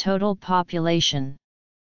 of the total population.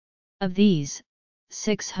 Of these,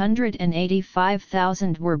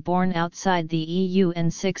 685,000 were born outside the EU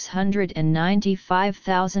and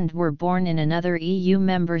 695,000 were born in another EU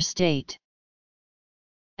member state.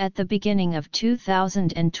 At the beginning of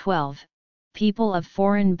 2012, people of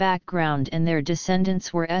foreign background and their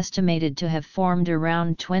descendants were estimated to have formed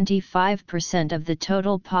around 25% of the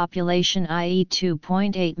total population, i.e.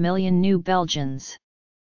 2.8 million new Belgians.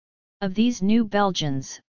 Of these new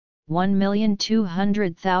Belgians,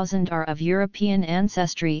 1,200,000 are of European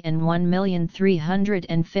ancestry and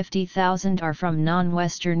 1,350,000 are from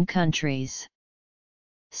non-Western countries.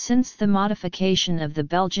 Since the modification of the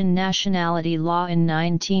Belgian nationality law in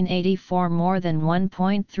 1984, more than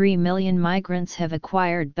 1.3 million migrants have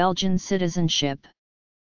acquired Belgian citizenship.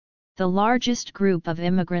 The largest group of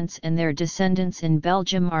immigrants and their descendants in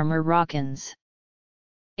Belgium are Moroccans.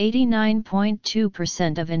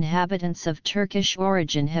 89.2% of inhabitants of Turkish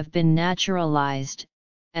origin have been naturalized,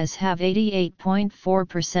 as have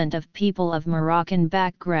 88.4% of people of Moroccan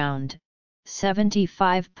background,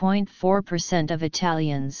 75.4% of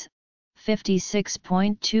Italians,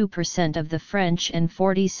 56.2% of the French and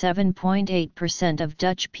 47.8% of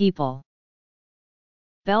Dutch people.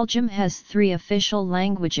 Belgium has 3 official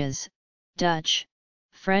languages, Dutch,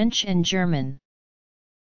 French and German.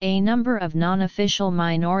 A number of non-official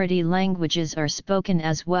minority languages are spoken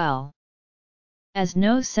as well. As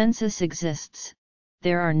no census exists,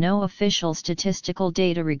 there are no official statistical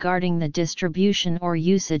data regarding the distribution or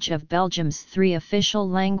usage of Belgium's 3 official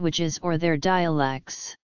languages or their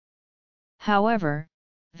dialects. However,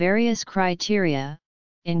 various criteria,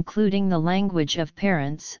 including the language of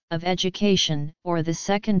parents, of education, or the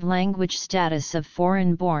second language status of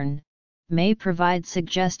foreign-born, may provide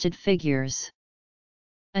suggested figures.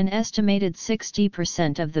 An estimated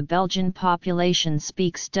 60% of the Belgian population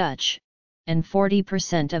speaks Dutch, and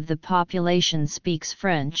 40% of the population speaks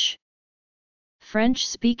French.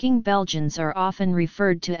 French-speaking Belgians are often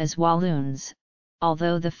referred to as Walloons,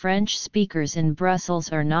 although the French speakers in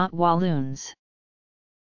Brussels are not Walloons.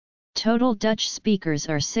 Total Dutch speakers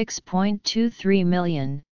are 6.23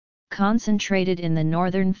 million, concentrated in the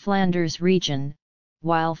northern Flanders region,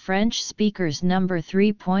 while French speakers number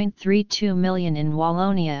 3.32 million in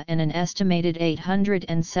Wallonia and an estimated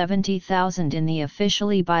 870,000 in the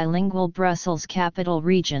officially bilingual Brussels capital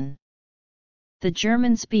region. The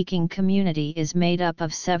German-speaking community is made up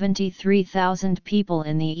of 73,000 people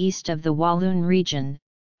in the east of the Walloon region.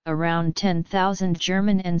 Around 10,000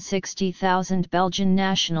 German and 60,000 Belgian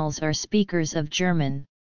nationals are speakers of German.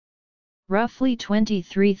 Roughly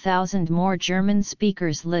 23,000 more German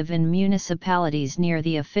speakers live in municipalities near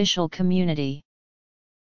the official community.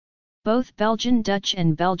 Both Belgian Dutch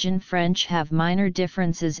and Belgian French have minor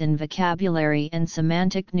differences in vocabulary and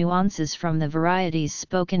semantic nuances from the varieties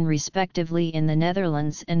spoken respectively in the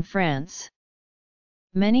Netherlands and France.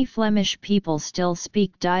 Many Flemish people still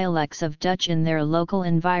speak dialects of Dutch in their local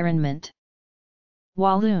environment.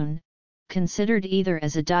 Walloon, considered either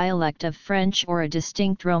as a dialect of French or a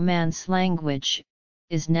distinct Romance language,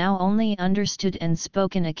 is now only understood and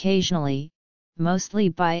spoken occasionally, mostly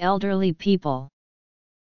by elderly people.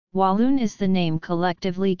 Walloon is the name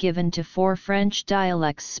collectively given to 4 French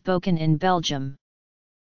dialects spoken in Belgium.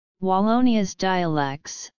 Wallonia's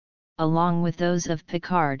dialects, along with those of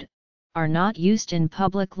Picard, are not used in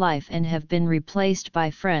public life and have been replaced by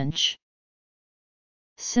French.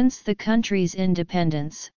 Since the country's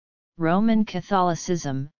independence, Roman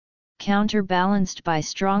Catholicism, counterbalanced by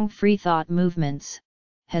strong freethought movements,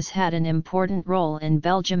 has had an important role in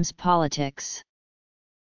Belgium's politics.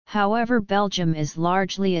 However, Belgium is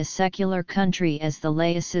largely a secular country as the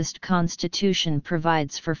laicist constitution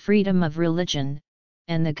provides for freedom of religion,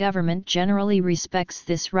 and the government generally respects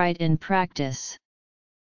this right in practice.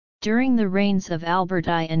 During the reigns of Albert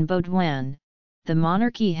I and Baudouin, the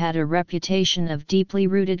monarchy had a reputation of deeply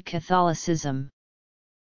rooted Catholicism.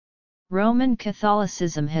 Roman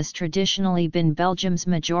Catholicism has traditionally been Belgium's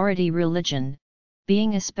majority religion,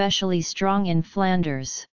 being especially strong in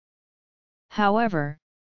Flanders. However,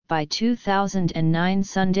 by 2009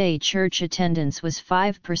 Sunday church attendance was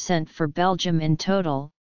 5% for Belgium in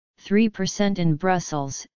total, 3% in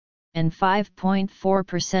Brussels, and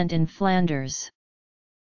 5.4% in Flanders.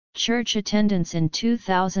 Church attendance in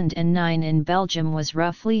 2009 in Belgium was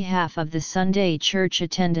roughly half of the Sunday church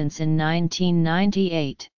attendance in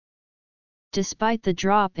 1998. Despite the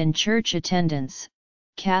drop in church attendance,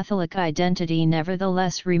 Catholic identity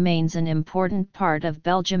nevertheless remains an important part of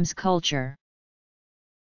Belgium's culture.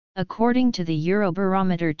 According to the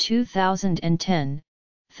Eurobarometer 2010,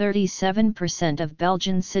 37% of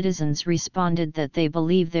Belgian citizens responded that they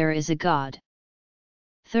believe there is a God.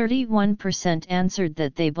 31% answered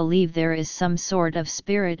that they believe there is some sort of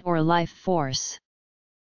spirit or life force.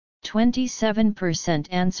 27%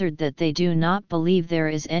 answered that they do not believe there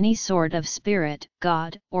is any sort of spirit,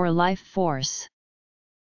 God, or life force.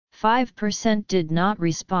 5% did not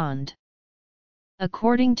respond.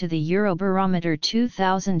 According to the Eurobarometer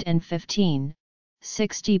 2015,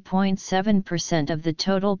 60.7% of the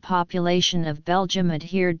total population of Belgium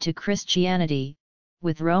adhered to Christianity,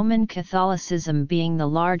 with Roman Catholicism being the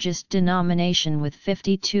largest denomination with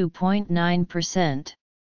 52.9%.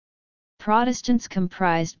 Protestants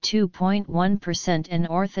comprised 2.1% and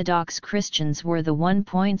Orthodox Christians were the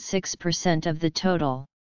 1.6% of the total.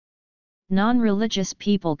 Non-religious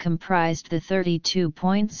people comprised the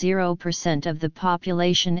 32.0% of the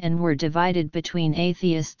population and were divided between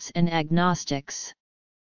atheists and agnostics.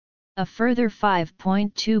 A further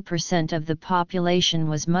 5.2% of the population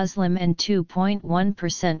was Muslim and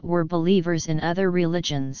 2.1% were believers in other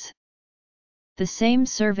religions. The same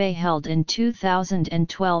survey held in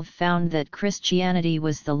 2012 found that Christianity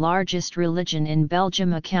was the largest religion in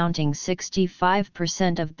Belgium, accounting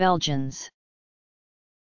 65% of Belgians.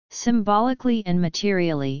 Symbolically and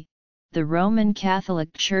materially, the Roman Catholic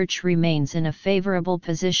Church remains in a favorable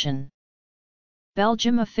position.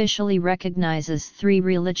 Belgium officially recognizes 3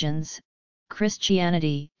 religions: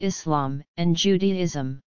 Christianity, Islam, and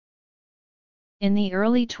Judaism. In the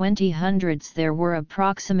early 2000s there were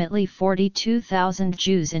approximately 42,000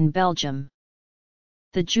 Jews in Belgium.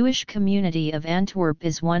 The Jewish community of Antwerp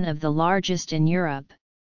is one of the largest in Europe,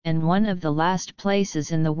 and one of the last places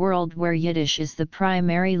in the world where Yiddish is the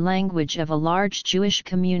primary language of a large Jewish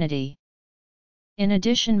community. In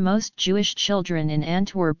addition, most Jewish children in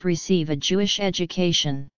Antwerp receive a Jewish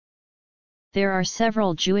education. There are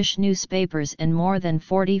several Jewish newspapers and more than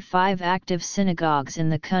 45 active synagogues in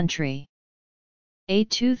the country. A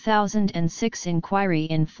 2006 inquiry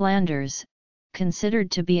in Flanders, considered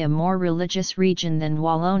to be a more religious region than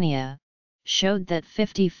Wallonia, showed that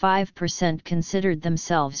 55% considered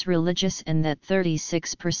themselves religious and that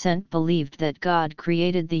 36% believed that God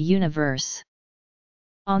created the universe.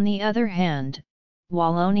 On the other hand,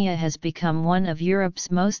 Wallonia has become one of Europe's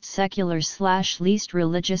most secular/least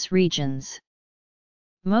religious regions.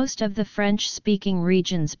 Most of the French-speaking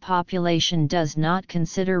region's population does not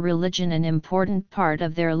consider religion an important part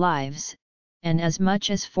of their lives, and as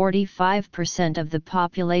much as 45% of the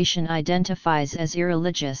population identifies as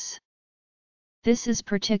irreligious. This is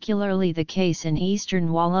particularly the case in eastern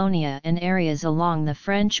Wallonia and areas along the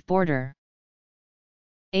French border.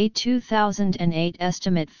 A 2008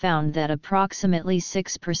 estimate found that approximately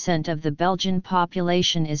 6% of the Belgian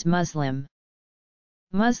population is Muslim.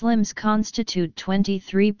 Muslims constitute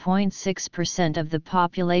 23.6% of the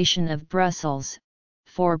population of Brussels,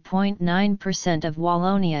 4.9% of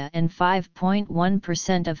Wallonia and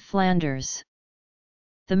 5.1% of Flanders.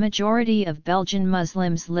 The majority of Belgian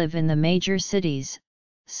Muslims live in the major cities,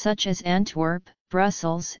 such as Antwerp,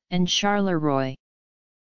 Brussels, and Charleroi.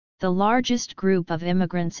 The largest group of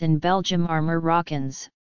immigrants in Belgium are Moroccans,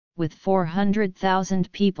 with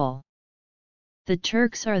 400,000 people. The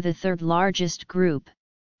Turks are the third largest group,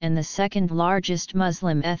 and the second largest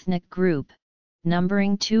Muslim ethnic group,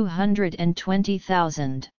 numbering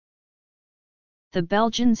 220,000. The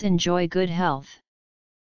Belgians enjoy good health.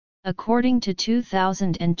 According to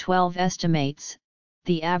 2012 estimates,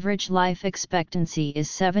 the average life expectancy is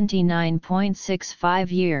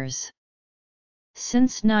 79.65 years.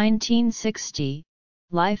 Since 1960,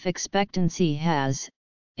 life expectancy has,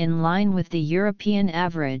 in line with the European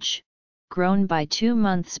average, grown by 2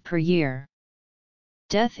 months per year.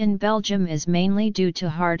 Death in Belgium is mainly due to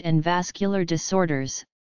heart and vascular disorders,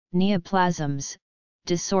 neoplasms,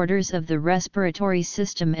 disorders of the respiratory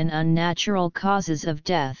system and unnatural causes of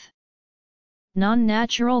death.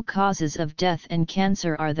 Non-natural causes of death and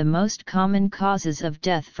cancer are the most common causes of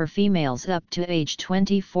death for females up to age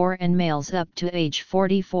 24 and males up to age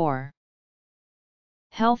 44.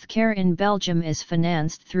 Healthcare in Belgium is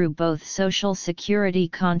financed through both social security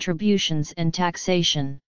contributions and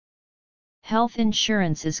taxation. Health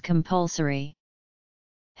insurance is compulsory.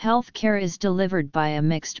 Healthcare is delivered by a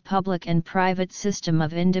mixed public and private system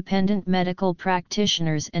of independent medical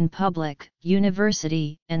practitioners and public,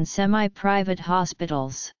 university, and semi-private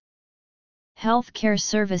hospitals. Healthcare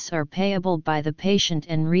services are payable by the patient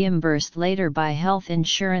and reimbursed later by health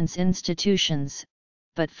insurance institutions,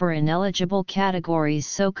 but for ineligible categories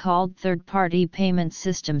so-called third-party payment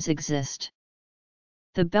systems exist.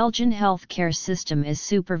 The Belgian healthcare system is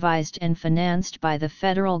supervised and financed by the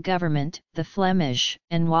federal government, the Flemish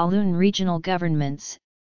and Walloon regional governments,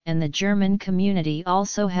 and the German community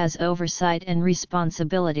also has oversight and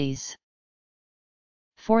responsibilities.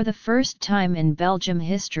 For the first time in Belgium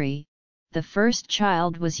history, the first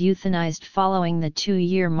child was euthanized following the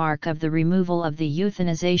 2-year mark of the removal of the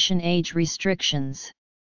euthanization age restrictions.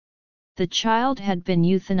 The child had been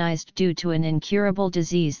euthanized due to an incurable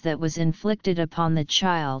disease that was inflicted upon the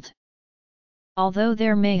child. Although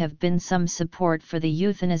there may have been some support for the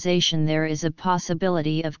euthanization, there is a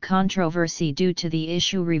possibility of controversy due to the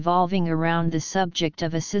issue revolving around the subject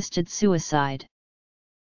of assisted suicide.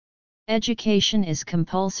 Education is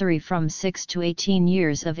compulsory from 6 to 18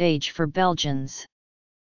 years of age for Belgians.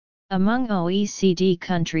 Among OECD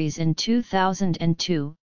countries in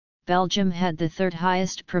 2002, Belgium had the third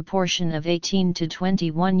highest proportion of 18 to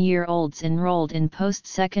 21-year-olds enrolled in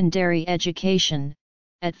post-secondary education,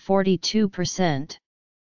 at 42%.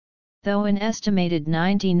 Though an estimated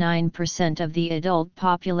 99% of the adult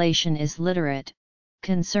population is literate,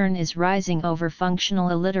 concern is rising over functional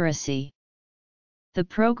illiteracy. The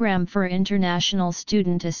Programme for International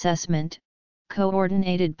Student Assessment,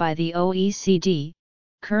 coordinated by the OECD,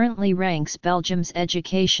 currently ranks Belgium's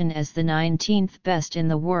education as the 19th best in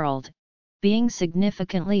the world, being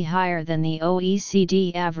significantly higher than the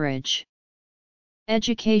OECD average.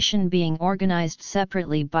 Education being organized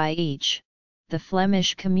separately by each, the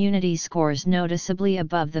Flemish community scores noticeably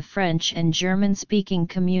above the French and German-speaking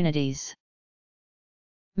communities.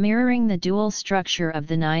 Mirroring the dual structure of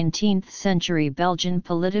the 19th-century Belgian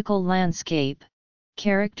political landscape,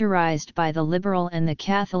 characterized by the Liberal and the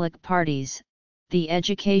Catholic parties, the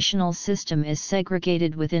educational system is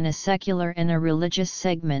segregated within a secular and a religious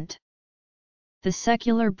segment. The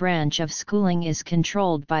secular branch of schooling is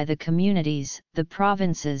controlled by the communities, the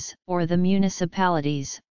provinces, or the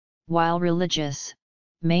municipalities, while religious,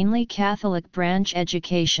 mainly Catholic branch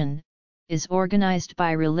education, is organized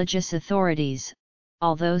by religious authorities,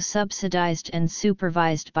 although subsidized and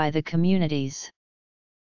supervised by the communities.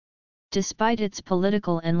 Despite its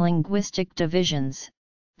political and linguistic divisions,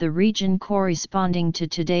 the region corresponding to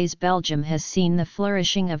today's Belgium has seen the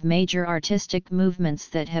flourishing of major artistic movements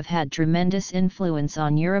that have had tremendous influence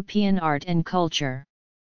on European art and culture.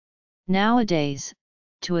 Nowadays,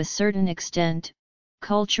 to a certain extent,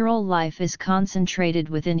 cultural life is concentrated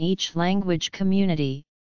within each language community,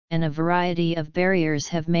 and a variety of barriers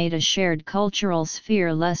have made a shared cultural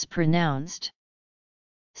sphere less pronounced.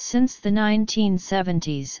 Since the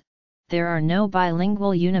 1970s, there are no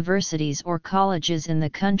bilingual universities or colleges in the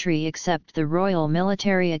country except the Royal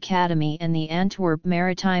Military Academy and the Antwerp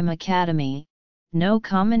Maritime Academy, no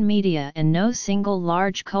common media and no single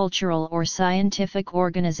large cultural or scientific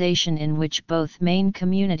organization in which both main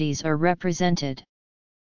communities are represented.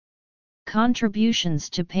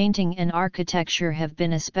 Contributions to painting and architecture have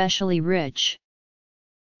been especially rich.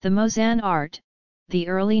 The Mosaan art, the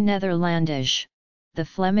early Netherlandish, the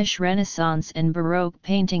Flemish Renaissance and Baroque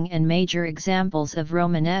painting and major examples of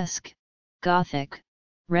Romanesque, Gothic,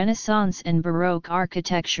 Renaissance and Baroque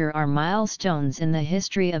architecture are milestones in the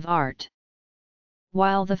history of art.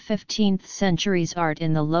 While the 15th century's art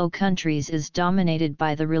in the Low Countries is dominated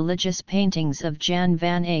by the religious paintings of Jan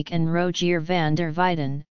van Eyck and Rogier van der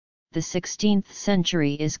Weyden, the 16th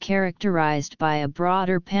century is characterized by a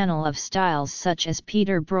broader panel of styles such as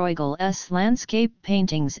Peter Bruegel's landscape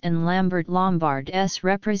paintings and Lambert Lombard's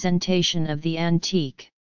representation of the antique.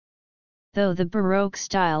 Though the Baroque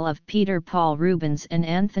style of Peter Paul Rubens and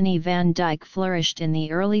Anthony van Dyck flourished in the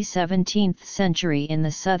early 17th century in the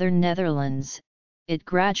southern Netherlands, it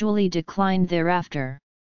gradually declined thereafter.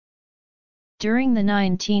 During the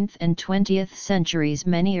 19th and 20th centuries,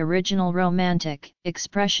 many original Romantic,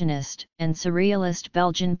 Expressionist, and Surrealist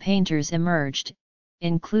Belgian painters emerged,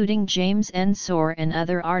 including James Ensor and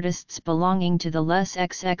other artists belonging to the Les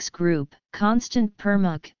XX group, Constant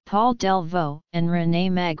Permuck, Paul Delvaux, and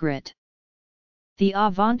René Magritte. The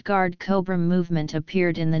avant-garde Cobra movement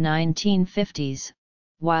appeared in the 1950s,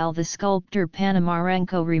 while the sculptor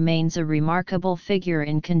Panamarenko remains a remarkable figure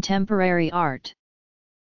in contemporary art.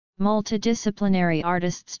 Multidisciplinary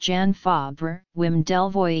artists Jan Fabre, Wim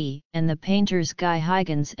Delvoye, and the painters Guy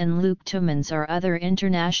Huygens and Luc Tuymans are other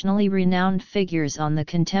internationally renowned figures on the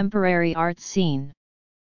contemporary art scene.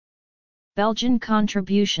 Belgian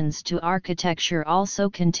contributions to architecture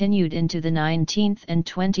also continued into the 19th and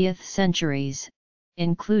 20th centuries,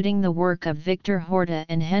 including the work of Victor Horta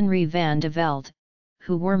and Henry van de Velde,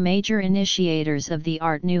 who were major initiators of the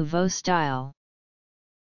Art Nouveau style.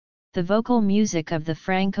 The vocal music of the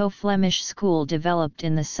Franco-Flemish school developed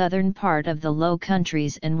in the southern part of the Low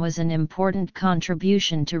Countries and was an important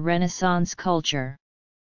contribution to Renaissance culture.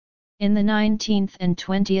 In the 19th and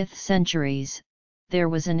 20th centuries, there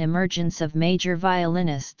was an emergence of major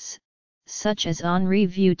violinists, such as Henri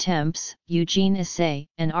Vieuxtemps, Eugene Issay,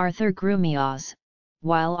 and Arthur Grumiaux,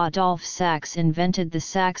 while Adolphe Sax invented the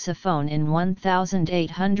saxophone in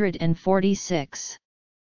 1846.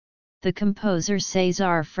 The composer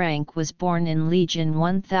César Franck was born in Liège in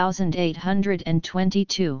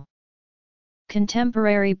 1822.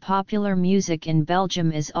 Contemporary popular music in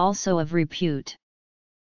Belgium is also of repute.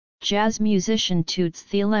 Jazz musician Toots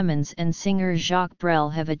Thielemans and singer Jacques Brel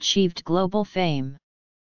have achieved global fame.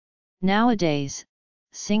 Nowadays,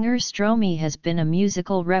 singer Stromae has been a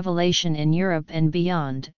musical revelation in Europe and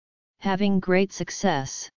beyond, having great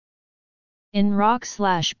success. In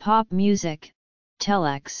rock/pop music,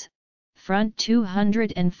 Telex, Front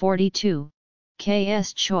 242,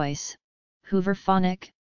 KS Choice, Hooverphonic,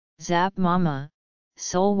 Zap Mama,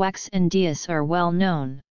 Soulwax and Dias are well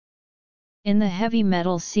known. In the heavy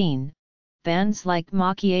metal scene, bands like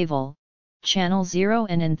Machiavel, Channel Zero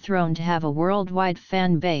and Enthroned have a worldwide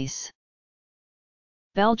fan base.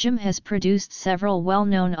 Belgium has produced several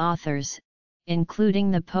well-known authors,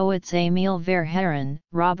 including the poets Émile Verhaeren,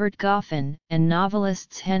 Robert Goffin, and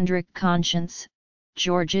novelists Hendrik Conscience,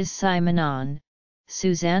 Georges Simenon,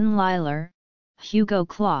 Suzanne Lyler, Hugo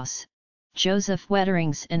Claus, Joseph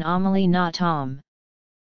Wetterings and Amélie Nothomb.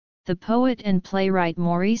 The poet and playwright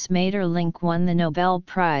Maurice Maeterlinck won the Nobel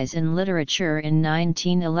Prize in Literature in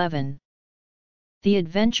 1911. The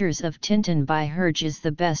Adventures of Tintin by Hergé is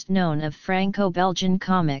the best known of Franco-Belgian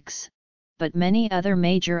comics, but many other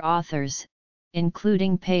major authors,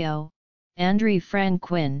 including Peyo, André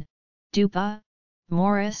Franquin, Dupas,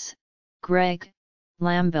 Morris, Greg,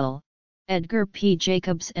 Lambill, Edgar P.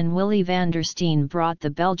 Jacobs and Willy van der Steen brought the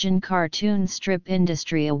Belgian cartoon strip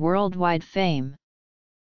industry a worldwide fame.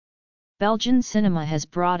 Belgian cinema has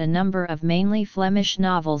brought a number of mainly Flemish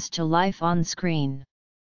novels to life on screen.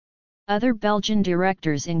 Other Belgian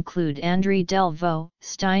directors include André Delvaux,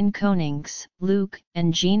 Stijn Konings, Luc,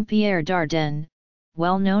 and Jean-Pierre Dardenne.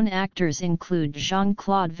 Well-known actors include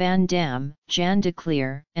Jean-Claude Van Damme, Jan de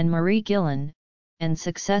Cleer, and Marie Gillen, and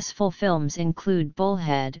successful films include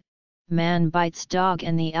Bullhead, Man Bites Dog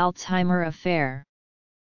and The Alzheimer Affair.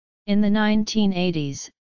 In the 1980s,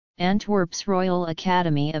 Antwerp's Royal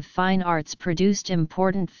Academy of Fine Arts produced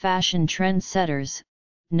important fashion trendsetters,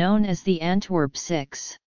 known as the Antwerp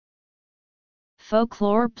Six.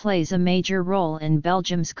 Folklore plays a major role in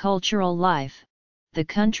Belgium's cultural life. The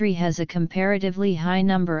country has a comparatively high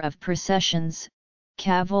number of processions,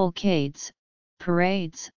 cavalcades,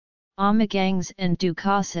 parades, omegangs and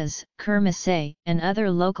ducasses, kermisses, and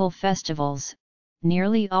other local festivals,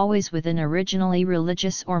 nearly always with an originally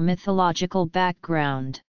religious or mythological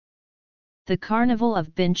background. The Carnival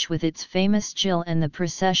of Binche with its famous Jill and the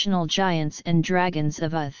processional giants and dragons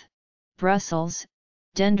of Uth, Brussels,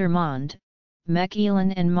 Dendermonde,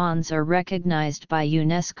 Mechelen and Mons are recognized by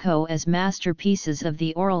UNESCO as masterpieces of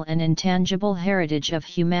the oral and intangible heritage of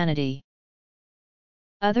humanity.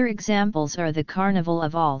 Other examples are the Carnival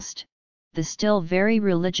of Aalst, the still very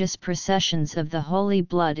religious processions of the Holy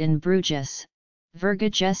Blood in Bruges,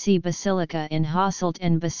 Vergegesse Basilica in Hasselt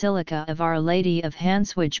and Basilica of Our Lady of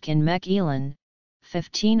Hanswijk in Mechelen,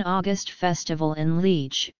 15 August Festival in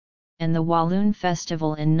Liège, and the Walloon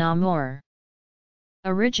Festival in Namur.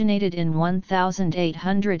 Originated in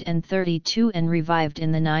 1832 and revived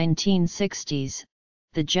in the 1960s,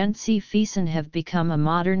 the Gentse-Feesten have become a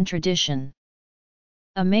modern tradition.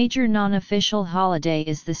 A major non-official holiday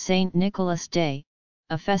is the St. Nicholas Day,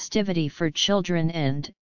 a festivity for children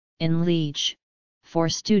and, in Liège, for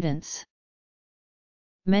students.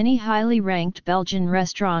 Many highly ranked Belgian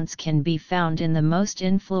restaurants can be found in the most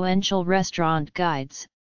influential restaurant guides,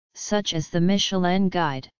 such as the Michelin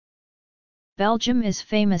Guide. Belgium is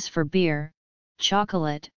famous for beer,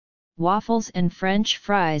 chocolate, waffles and French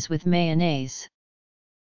fries with mayonnaise.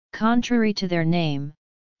 Contrary to their name,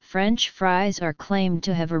 French fries are claimed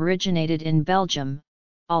to have originated in Belgium,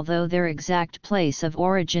 although their exact place of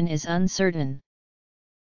origin is uncertain.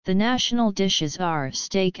 The national dishes are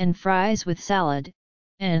steak and fries with salad,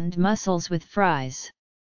 and mussels with fries.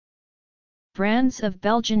 Brands of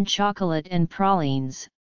Belgian chocolate and pralines,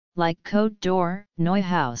 like Côte d'Or,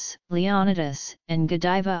 Neuhaus, Leonidas, and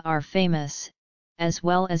Godiva are famous, as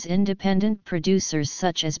well as independent producers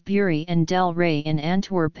such as Bury and Del Rey in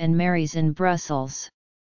Antwerp and Mary's in Brussels.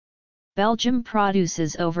 Belgium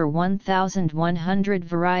produces over 1,100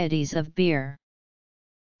 varieties of beer.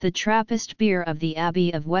 The Trappist beer of the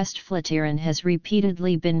Abbey of West-Vlaanderen has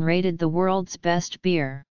repeatedly been rated the world's best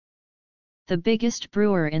beer. The biggest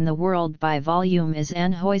brewer in the world by volume is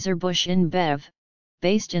Anheuser-Busch InBev,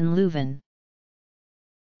 based in Leuven.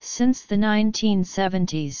 Since the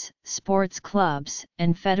 1970s, sports clubs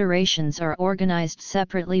and federations are organized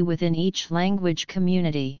separately within each language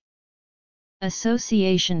community.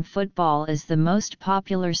 Association football is the most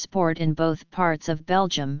popular sport in both parts of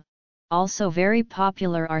Belgium. Also very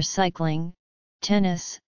popular are cycling,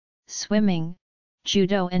 tennis, swimming,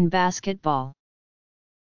 judo and basketball.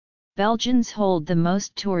 Belgians hold the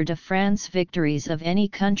most Tour de France victories of any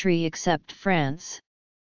country except France.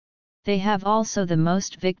 They have also the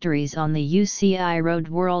most victories on the UCI Road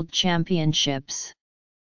World Championships.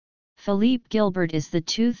 Philippe Gilbert is the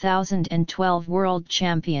 2012 world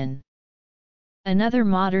champion. Another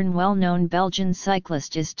modern well-known Belgian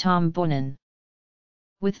cyclist is Tom Boonen.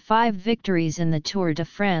 With 5 victories in the Tour de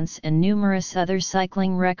France and numerous other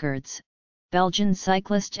cycling records, Belgian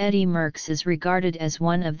cyclist Eddy Merckx is regarded as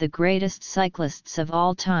one of the greatest cyclists of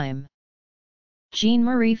all time.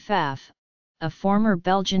 Jean-Marie Pfaff, a former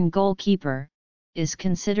Belgian goalkeeper, is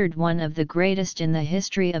considered one of the greatest in the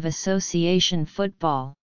history of association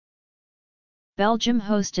football. Belgium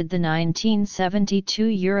hosted the 1972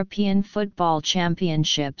 European Football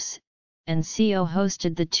Championships, and CO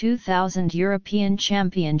hosted the 2000 European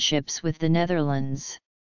Championships with the Netherlands.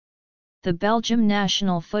 The Belgium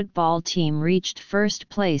national football team reached first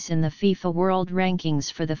place in the FIFA World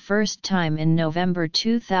Rankings for the first time in November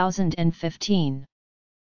 2015.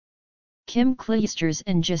 Kim Clijsters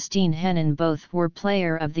and Justine Henin both were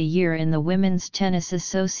Player of the Year in the Women's Tennis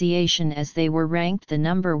Association as they were ranked the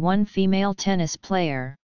number 1 female tennis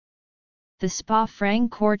player. The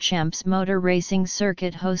Spa-Francorchamps motor racing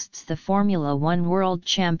circuit hosts the Formula 1 World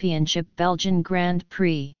Championship Belgian Grand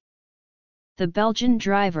Prix. The Belgian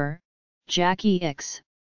driver, Jackie X,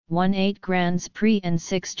 won 8 Grands Prix and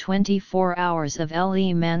 6 24 Hours of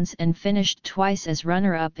Le Mans and finished twice as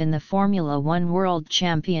runner-up in the Formula 1 World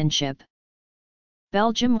Championship.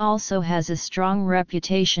 Belgium also has a strong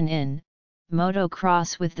reputation in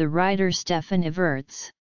motocross with the rider Stefan Everts.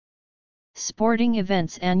 Sporting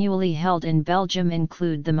events annually held in Belgium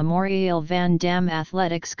include the Memorial Van Damme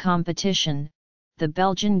Athletics Competition, the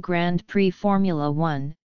Belgian Grand Prix Formula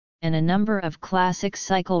 1, and a number of classic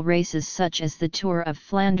cycle races such as the Tour of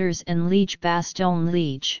Flanders and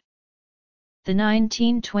Liège-Bastogne-Liège. The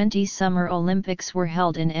 1920 Summer Olympics were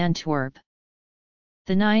held in Antwerp.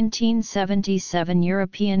 The 1977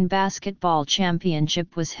 European Basketball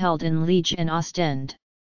Championship was held in Liège and Ostend.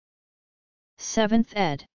 7th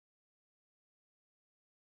ed.